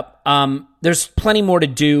wrap it up. There's plenty more to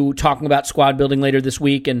do talking about squad building later this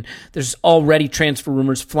week, and there's already transfer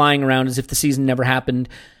rumors flying around as if the season never happened.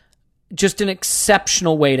 Just an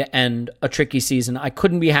exceptional way to end a tricky season. I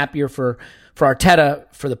couldn't be happier for Arteta,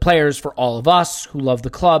 for the players, for all of us who love the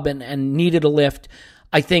club and needed a lift.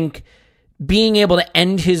 I think being able to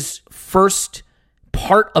end his first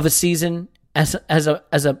part of a season as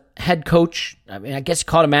a head coach, I mean, I guess you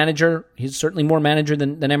call it a manager. He's certainly more manager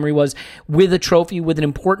than Emery was, with a trophy, with an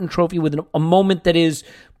important trophy, with a moment that is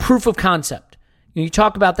proof of concept. You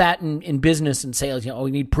talk about that in business and sales. You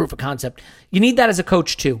need proof of concept. You need that as a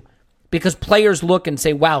coach too, because players look and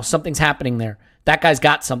say, "Wow, something's happening there. That guy's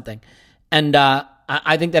got something." And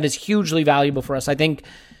I think that is hugely valuable for us. I think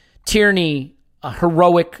Tierney,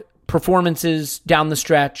 heroic performances down the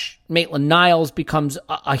stretch. Maitland-Niles becomes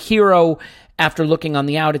a hero after looking on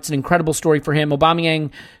the out. It's an incredible story for him.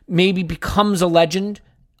 Aubameyang maybe becomes a legend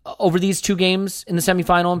over these two games in the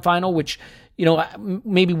semifinal and final, which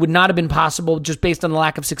maybe would not have been possible just based on the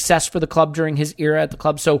lack of success for the club during his era at the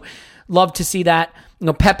club. So love to see that.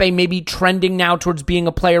 Pepe may be trending now towards being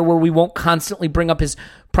a player where we won't constantly bring up his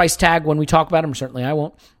price tag when we talk about him. Certainly I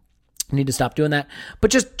won't. I need to stop doing that.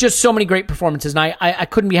 But just so many great performances. And I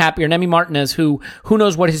couldn't be happier. And Emi Martinez, who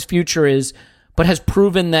knows what his future is, but has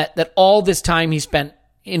proven that all this time he spent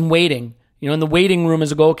in waiting, in the waiting room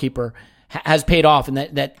as a goalkeeper, has paid off, and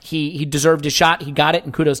that he deserved his shot. He got it,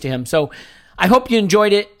 and kudos to him. So I hope you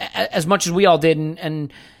enjoyed it as much as we all did.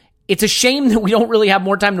 And it's a shame that we don't really have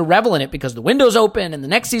more time to revel in it because the window's open and the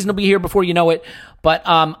next season will be here before you know it. But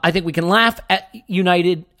I think we can laugh at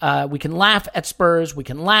United. We can laugh at Spurs. We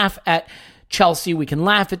can laugh at Chelsea. We can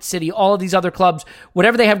laugh at City. All of these other clubs,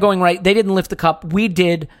 whatever they have going right, they didn't lift the cup. We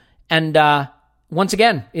did. And once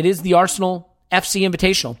again, it is the Arsenal FC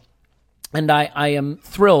Invitational. And I am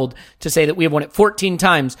thrilled to say that we have won it 14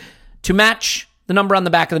 times to match the number on the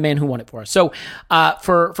back of the man who won it for us. So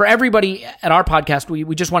for everybody at our podcast,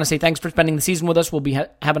 we just want to say thanks for spending the season with us. We'll be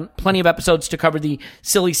having plenty of episodes to cover the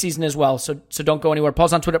silly season as well. So don't go anywhere.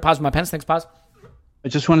 Paul's on Twitter. Pause with my pens. Thanks, Pause. I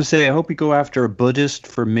just want to say I hope you go after a Buddhist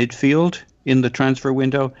for midfield in the transfer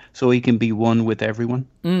window so he can be one with everyone.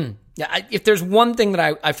 Yeah, if there's one thing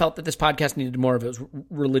that I felt that this podcast needed more of, it was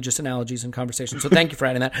religious analogies and conversations. So thank you for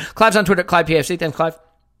adding that. Clive's on Twitter at ClivePFC. Thanks, Clive.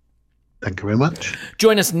 Thank you very much.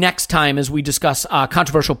 Join us next time as we discuss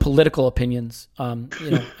controversial political opinions, and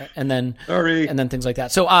then things like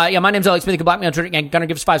that. So, my name's Elliot Smith. You can block me on Twitter. Gunner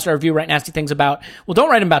gives 5-star review, write nasty things about. Well, don't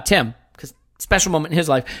write him about Tim because special moment in his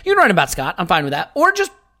life. You can write him about Scott. I'm fine with that. Or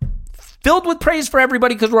just filled with praise for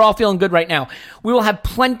everybody because we're all feeling good right now. We will have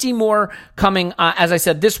plenty more coming, as I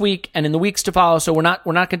said, this week and in the weeks to follow. So we're not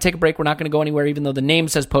going to take a break. We're not going to go anywhere, even though the name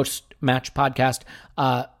says post-match podcast.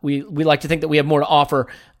 We like to think that we have more to offer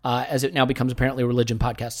as it now becomes apparently a religion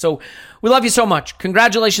podcast. So we love you so much.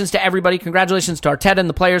 Congratulations to everybody. Congratulations to Arteta and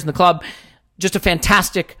the players and the club. Just a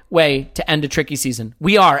fantastic way to end a tricky season.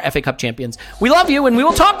 We are FA Cup champions. We love you, and we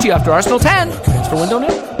will talk to you after Arsenal 10. Thanks for window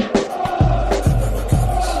now.